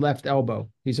about his left elbow.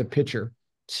 He's a pitcher.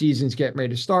 Season's getting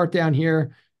ready to start down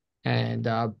here, and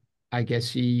I guess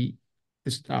he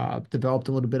just developed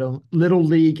a little bit of little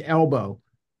league elbow.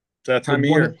 That time of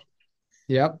year.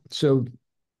 Yep. So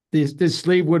this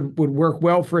sleeve would work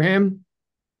well for him.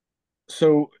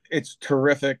 So it's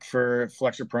terrific for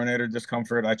flexor pronator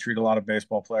discomfort. I treat a lot of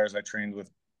baseball players. I trained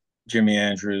with Jimmy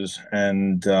Andrews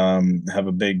and have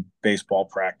a big baseball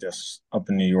practice up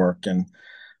in New York. And,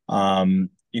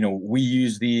 we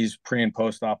use these pre and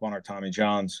post-op on our Tommy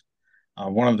Johns.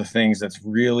 One of the things that's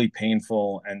really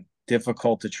painful and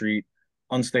difficult to treat,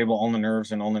 unstable ulnar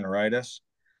nerves and ulnar neuritis.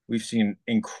 We've seen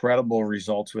incredible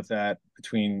results with that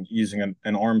between using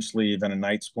an arm sleeve and a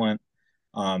night splint.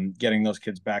 Getting those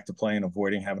kids back to play and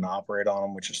avoiding having to operate on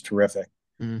them, which is terrific.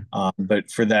 But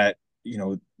for that,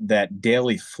 that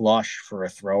daily flush for a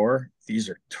thrower, these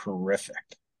are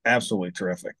terrific, absolutely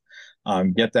terrific.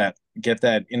 Get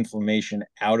that inflammation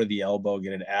out of the elbow,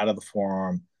 get it out of the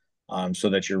forearm, so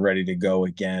that you're ready to go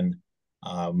again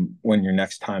when your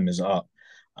next time is up.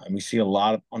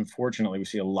 Unfortunately, we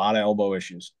see a lot of elbow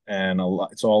issues, and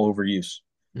it's all overuse.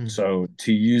 So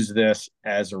to use this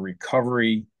as a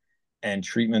recovery and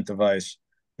treatment device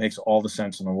makes all the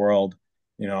sense in the world.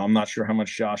 I'm not sure how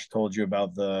much Josh told you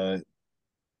about the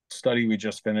study we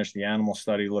just finished, the animal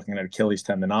study looking at Achilles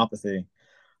tendinopathy.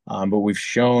 But we've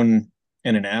shown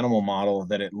in an animal model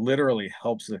that it literally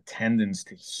helps the tendons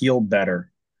to heal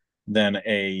better than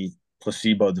a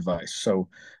placebo device. So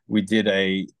we did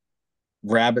a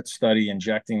rabbit study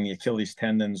injecting the Achilles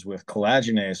tendons with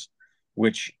collagenase,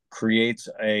 which creates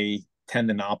a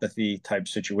tendinopathy type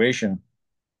situation.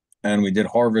 And we did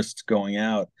harvests going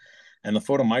out, and the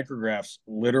photomicrographs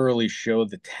literally showed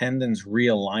the tendons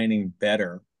realigning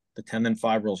better, the tendon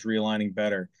fibrils realigning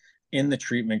better in the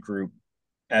treatment group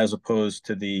as opposed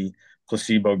to the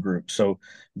placebo group. So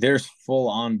there's full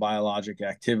on biologic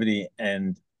activity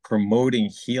and promoting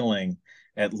healing,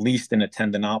 at least in a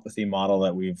tendinopathy model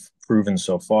that we've proven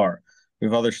so far. We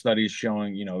have other studies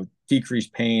showing,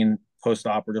 decreased pain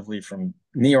post-operatively from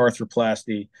knee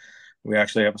arthroplasty. We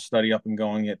actually have a study up and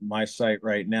going at my site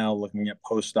right now looking at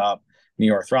post-op knee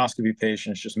arthroscopy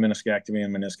patients, just meniscectomy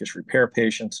and meniscus repair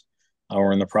patients.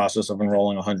 We're in the process of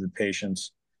enrolling 100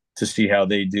 patients to see how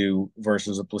they do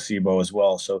versus a placebo as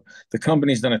well. So the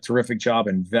company's done a terrific job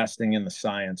investing in the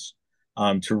science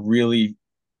to really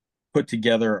put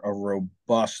together a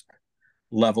robust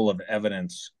level of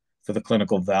evidence for the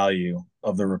clinical value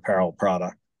of the Reparel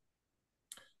product.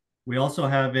 We also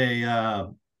have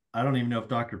I don't even know if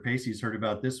Dr. Paci's heard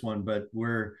about this one, but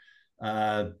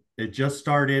it just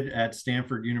started at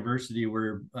Standford University.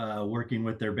 We're working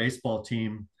with their baseball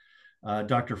team.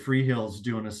 Dr. Freehill's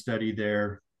doing a study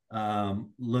there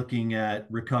looking at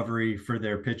recovery for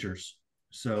their pitchers.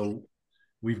 So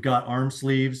we've got arm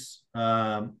sleeves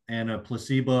and a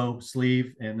placebo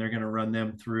sleeve, and they're going to run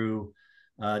them through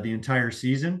the entire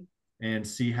season and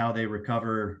see how they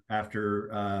recover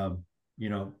after,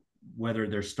 whether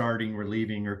they're starting,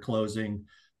 relieving, or closing.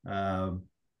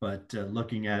 But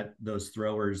looking at those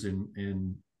throwers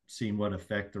and seeing what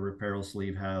effect the Reparel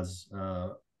Sleeve has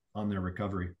on their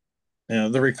recovery.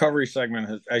 The recovery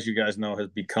segment, as you guys know, has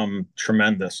become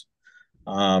tremendous.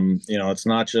 It's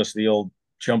not just the old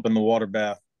jump in the water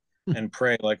bath and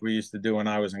pray like we used to do when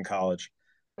I was in college.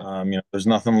 There's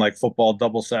nothing like football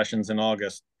double sessions in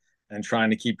August and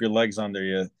trying to keep your legs under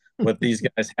you. What these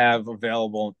guys have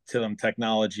available to them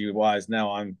technology-wise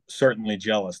now, I'm certainly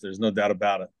jealous. There's no doubt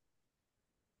about it.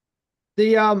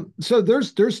 So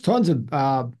there's tons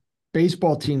of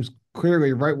baseball teams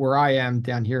clearly right where I am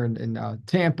down here in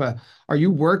Tampa. Are you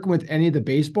working with any of the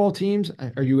baseball teams?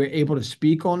 Are you able to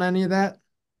speak on any of that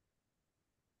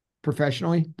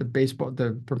professionally?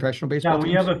 The professional baseball teams?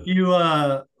 We have a few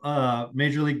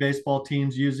Major League Baseball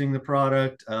teams using the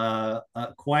product.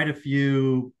 Quite a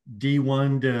few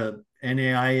D1 to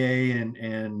NAIA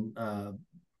and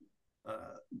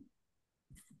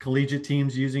collegiate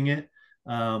teams using it.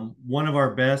 One of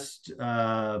our best,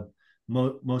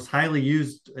 most highly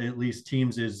used, at least,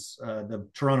 teams is the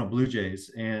Toronto Blue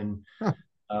Jays, and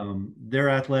their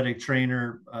athletic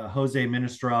trainer, Jose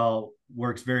Ministral,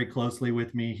 works very closely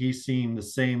with me. He's seen the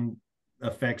same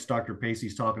effects Dr.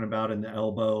 Paci's talking about in the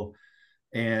elbow,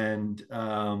 and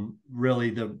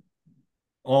really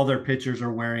all their pitchers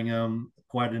are wearing them.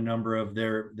 Quite a number of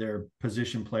their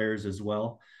position players as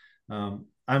well.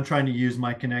 I'm trying to use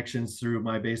my connections through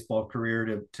my baseball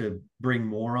career to bring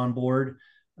more on board.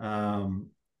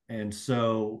 And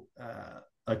so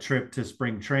a trip to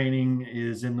spring training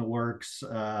is in the works.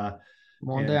 Come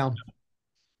on down.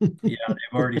 They've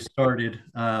already started.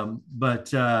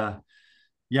 But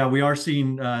we are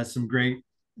seeing some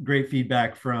great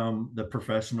feedback from the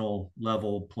professional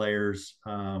level players,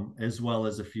 as well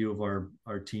as a few of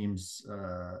our teams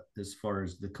as far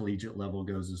as the collegiate level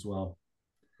goes as well.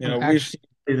 We've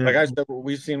seen, like I said, what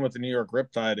we've seen with the New York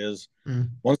Riptide is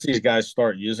once these guys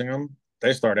start using them,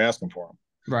 they start asking for them.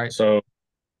 Right. So,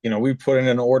 we put in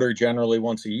an order generally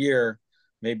once a year,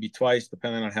 maybe twice,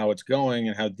 depending on how it's going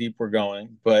and how deep we're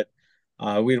going. But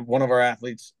one of our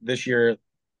athletes this year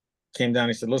came down.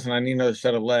 He said, "Listen, I need another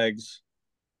set of legs.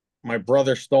 My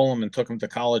brother stole them and took them to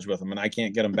college with him, and I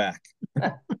can't get them back."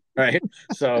 Right.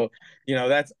 So,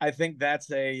 I think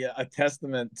that's a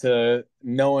testament to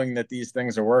knowing that these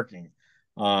things are working.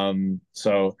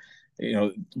 So,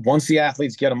 once the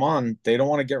athletes get them on, they don't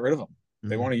want to get rid of them.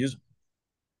 They want to use them.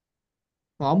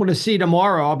 Well, I'm going to see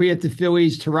tomorrow. I'll be at the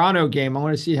Phillies Toronto game. I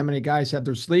want to see how many guys have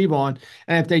their sleeve on.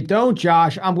 And if they don't,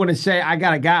 Josh, I'm going to say I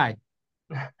got a guy.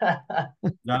 That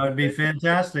would be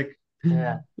fantastic.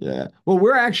 Yeah. Yeah.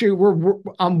 Well,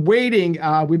 I'm waiting.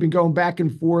 We've been going back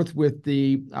and forth with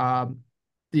the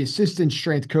assistant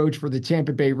strength coach for the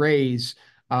Tampa Bay Rays,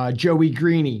 Joey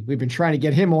Greeny. We've been trying to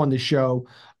get him on the show.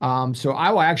 So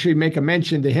I will actually make a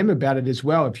mention to him about it as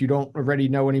well, if you don't already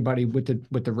know anybody with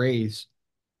the Rays.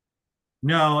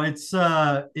 No,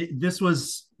 this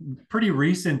was pretty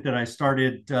recent that I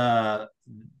started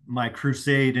my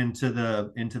crusade into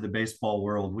the baseball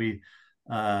world. We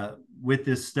with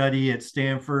this study at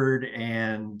Standford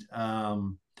and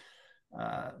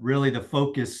really the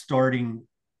focus starting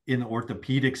in the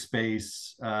orthopedic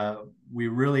space, we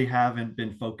really haven't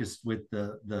been focused with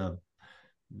the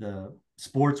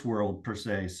sports world per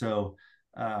se. So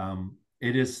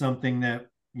it is something that,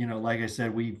 like I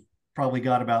said, we've probably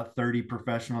got about 30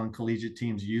 professional and collegiate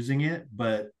teams using it,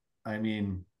 but I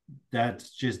mean,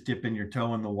 that's just dipping your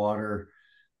toe in the water.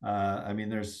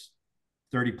 There's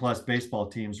 30 plus baseball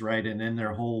teams, right? And then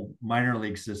their whole minor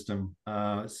league system.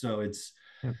 So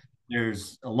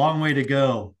there's a long way to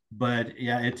go, but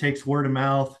yeah, it takes word of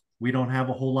mouth. We don't have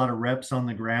a whole lot of reps on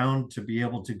the ground to be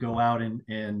able to go out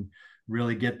and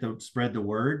really spread the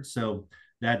word. So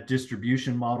that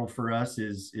distribution model for us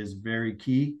is very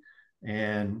key.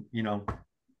 And,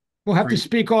 we'll have to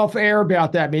speak off air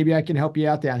about that. Maybe I can help you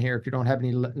out down here if you don't have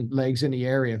any legs in the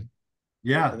area.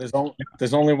 Yeah.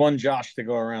 There's only one Josh to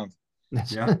go around.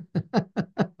 Yeah.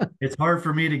 It's hard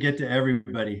for me to get to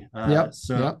everybody.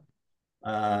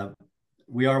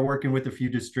 We are working with a few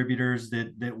distributors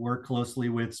that work closely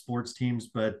with sports teams,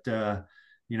 but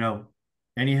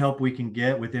any help we can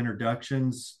get with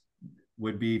introductions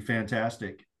would be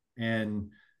fantastic. And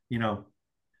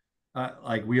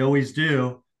like we always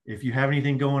do, if you have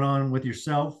anything going on with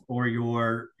yourself or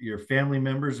your family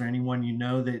members or anyone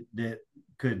that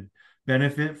could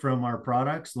benefit from our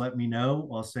products, let me know.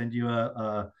 I'll send you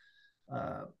a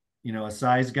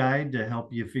size guide to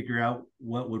help you figure out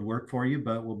what would work for you,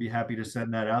 but we'll be happy to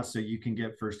send that out so you can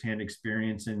get firsthand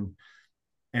experience and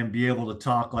be able to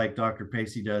talk like Dr.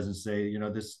 Paci does and say,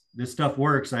 this stuff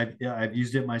works. I've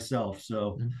used it myself.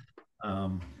 So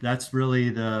that's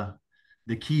really the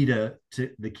key to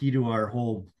our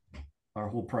whole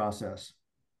process.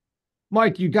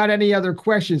 Mike, you got any other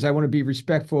questions? I want to be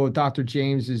respectful of Dr.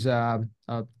 James's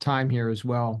time here as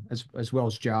well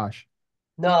as Josh.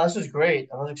 No, this was great.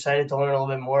 I was excited to learn a little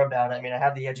bit more about it. I mean, I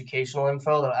have the educational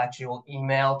info that I actually will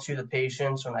email to the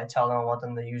patients when I tell them I want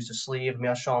them to use the sleeve. I mean,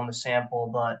 I'll show them the sample,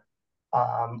 but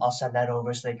I'll send that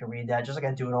over so they can read that, just like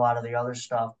I do in a lot of the other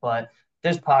stuff. But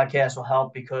this podcast will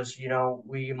help because,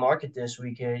 we market this.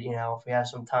 We could, if we have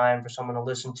some time for someone to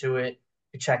listen to it,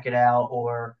 to check it out,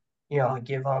 or,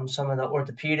 give some of the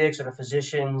orthopedics or the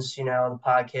physicians, the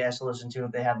podcast to listen to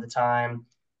if they have the time.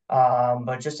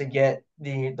 But just to get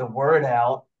the word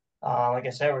out, like I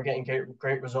said, we're getting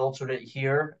great results with it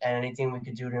here, and anything we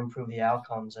could do to improve the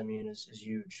outcomes, I mean, is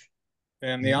huge.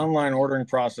 And the online ordering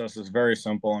process is very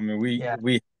simple. I mean,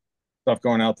 we stuff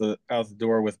going out the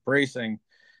door with bracing,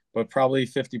 but probably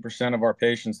 50% of our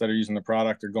patients that are using the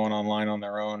product are going online on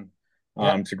their own.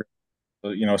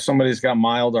 Somebody's got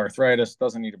mild arthritis,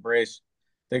 doesn't need a brace,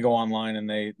 they go online and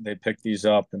they pick these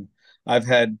up. And I've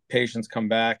had patients come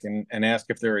back and ask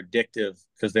if they're addictive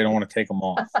because they don't want to take them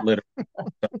off. Literally.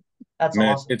 That's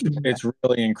awesome. It's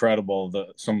really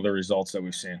incredible some of the results that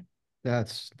we've seen.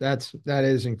 That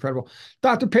is incredible.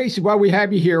 Dr. Paci, while we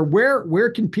have you here,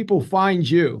 where can people find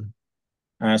you?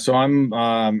 So I'm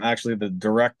actually the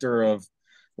director of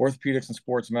orthopedics and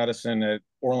sports medicine at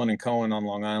OrlinCohen on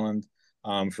Long Island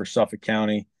for Suffolk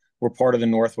County. We're part of the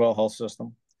Northwell Health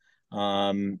System.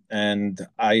 And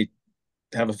I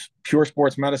have a pure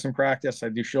sports medicine practice. I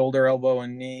do shoulder, elbow,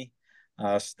 and knee.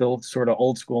 Still sort of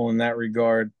old school in that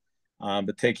regard,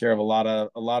 but take care of a lot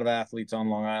of athletes on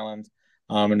Long Island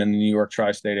and in the New York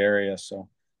tri-state area. So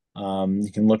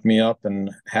you can look me up,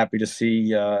 and happy to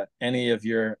see any of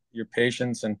your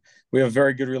patients. And we have a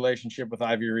very good relationship with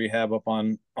Ivy Rehab up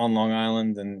on Long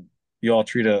Island, and you all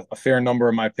treat a fair number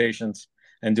of my patients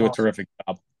and do a terrific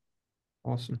job.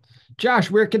 Awesome. Josh,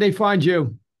 where can they find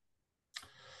you?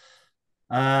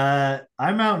 I'm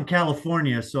out in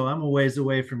California, so I'm a ways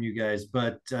away from you guys,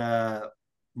 but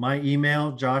my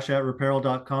email,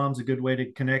 josh@reparel.com, is a good way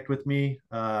to connect with me.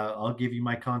 I'll give you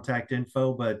my contact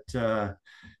info, but for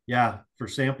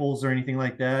samples or anything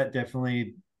like that,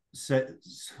 definitely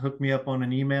hook me up on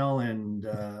an email, and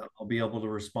I'll be able to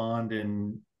respond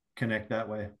and connect that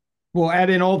way. We'll add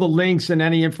in all the links and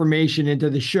any information into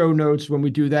the show notes when we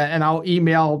do that. And I'll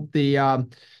email the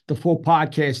full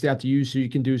podcast out to you so you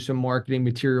can do some marketing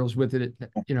materials with it,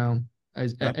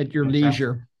 at your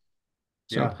leisure.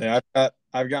 So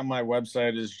I've got my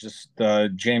website is just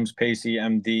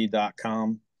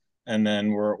jamespacimd.com, and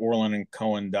then we're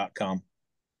orlinandcohen.com.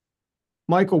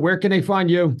 Michael, where can they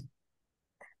find you?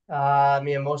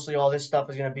 Mostly all this stuff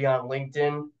is going to be on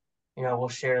LinkedIn. We'll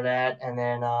share that. And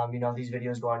then, these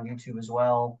videos go on YouTube as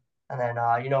well. And then,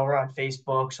 we're on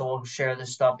Facebook, so we'll share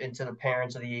this stuff into the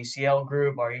parents of the ACL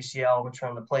group, our ACL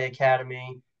Return to Play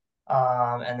Academy.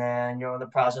 And then, in the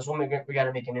process, we got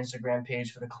to make an Instagram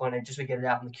page for the clinic just to get it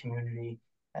out in the community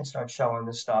and start showing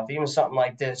this stuff. Even something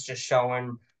like this, just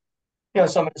showing,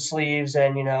 some of the sleeves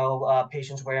and,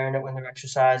 patients wearing it when they're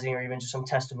exercising, or even just some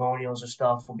testimonials or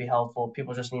stuff will be helpful.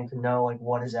 People just need to know,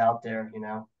 what is out there,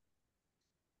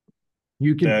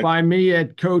 You can find me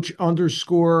at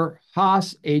Coach_Hos,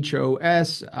 Hos.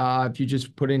 If you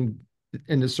just put in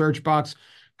the search box,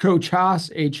 Coach Hos,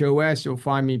 Hos, you'll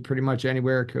find me pretty much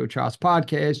anywhere. Coach Hos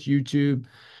Podcast, YouTube,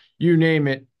 you name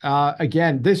it.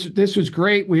 Again, this was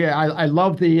great. I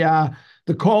love the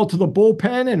the call to the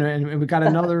bullpen, and we got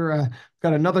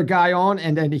another guy on,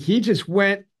 and then he just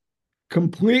went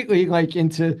completely like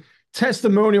into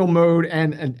testimonial mode,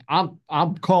 and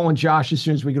I'm calling Josh as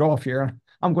soon as we get off here.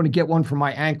 I'm going to get one for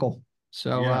my ankle.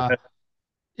 So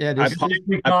yeah, I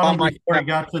popped my before he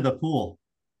got to the pool.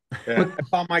 Yeah, I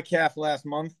popped my calf last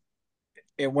month.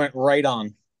 It went right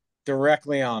on,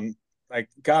 directly on. I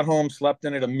got home, slept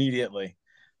in it immediately.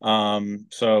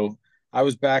 So I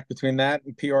was back between that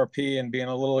and PRP and being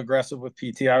a little aggressive with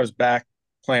PT. I was back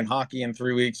playing hockey in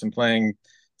 3 weeks and playing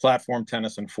platform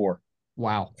tennis in 4.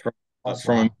 Wow.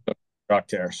 From a shock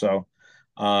tear. So,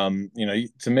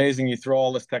 it's amazing. You throw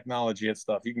all this technology at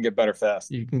stuff, you can get better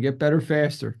fast. You can get better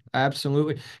faster.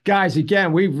 Absolutely. Guys,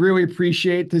 again, we really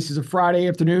appreciate this is a Friday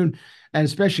afternoon, and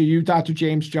especially you, Dr.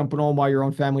 James, jumping on while you're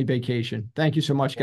on family vacation. Thank you so much, guys.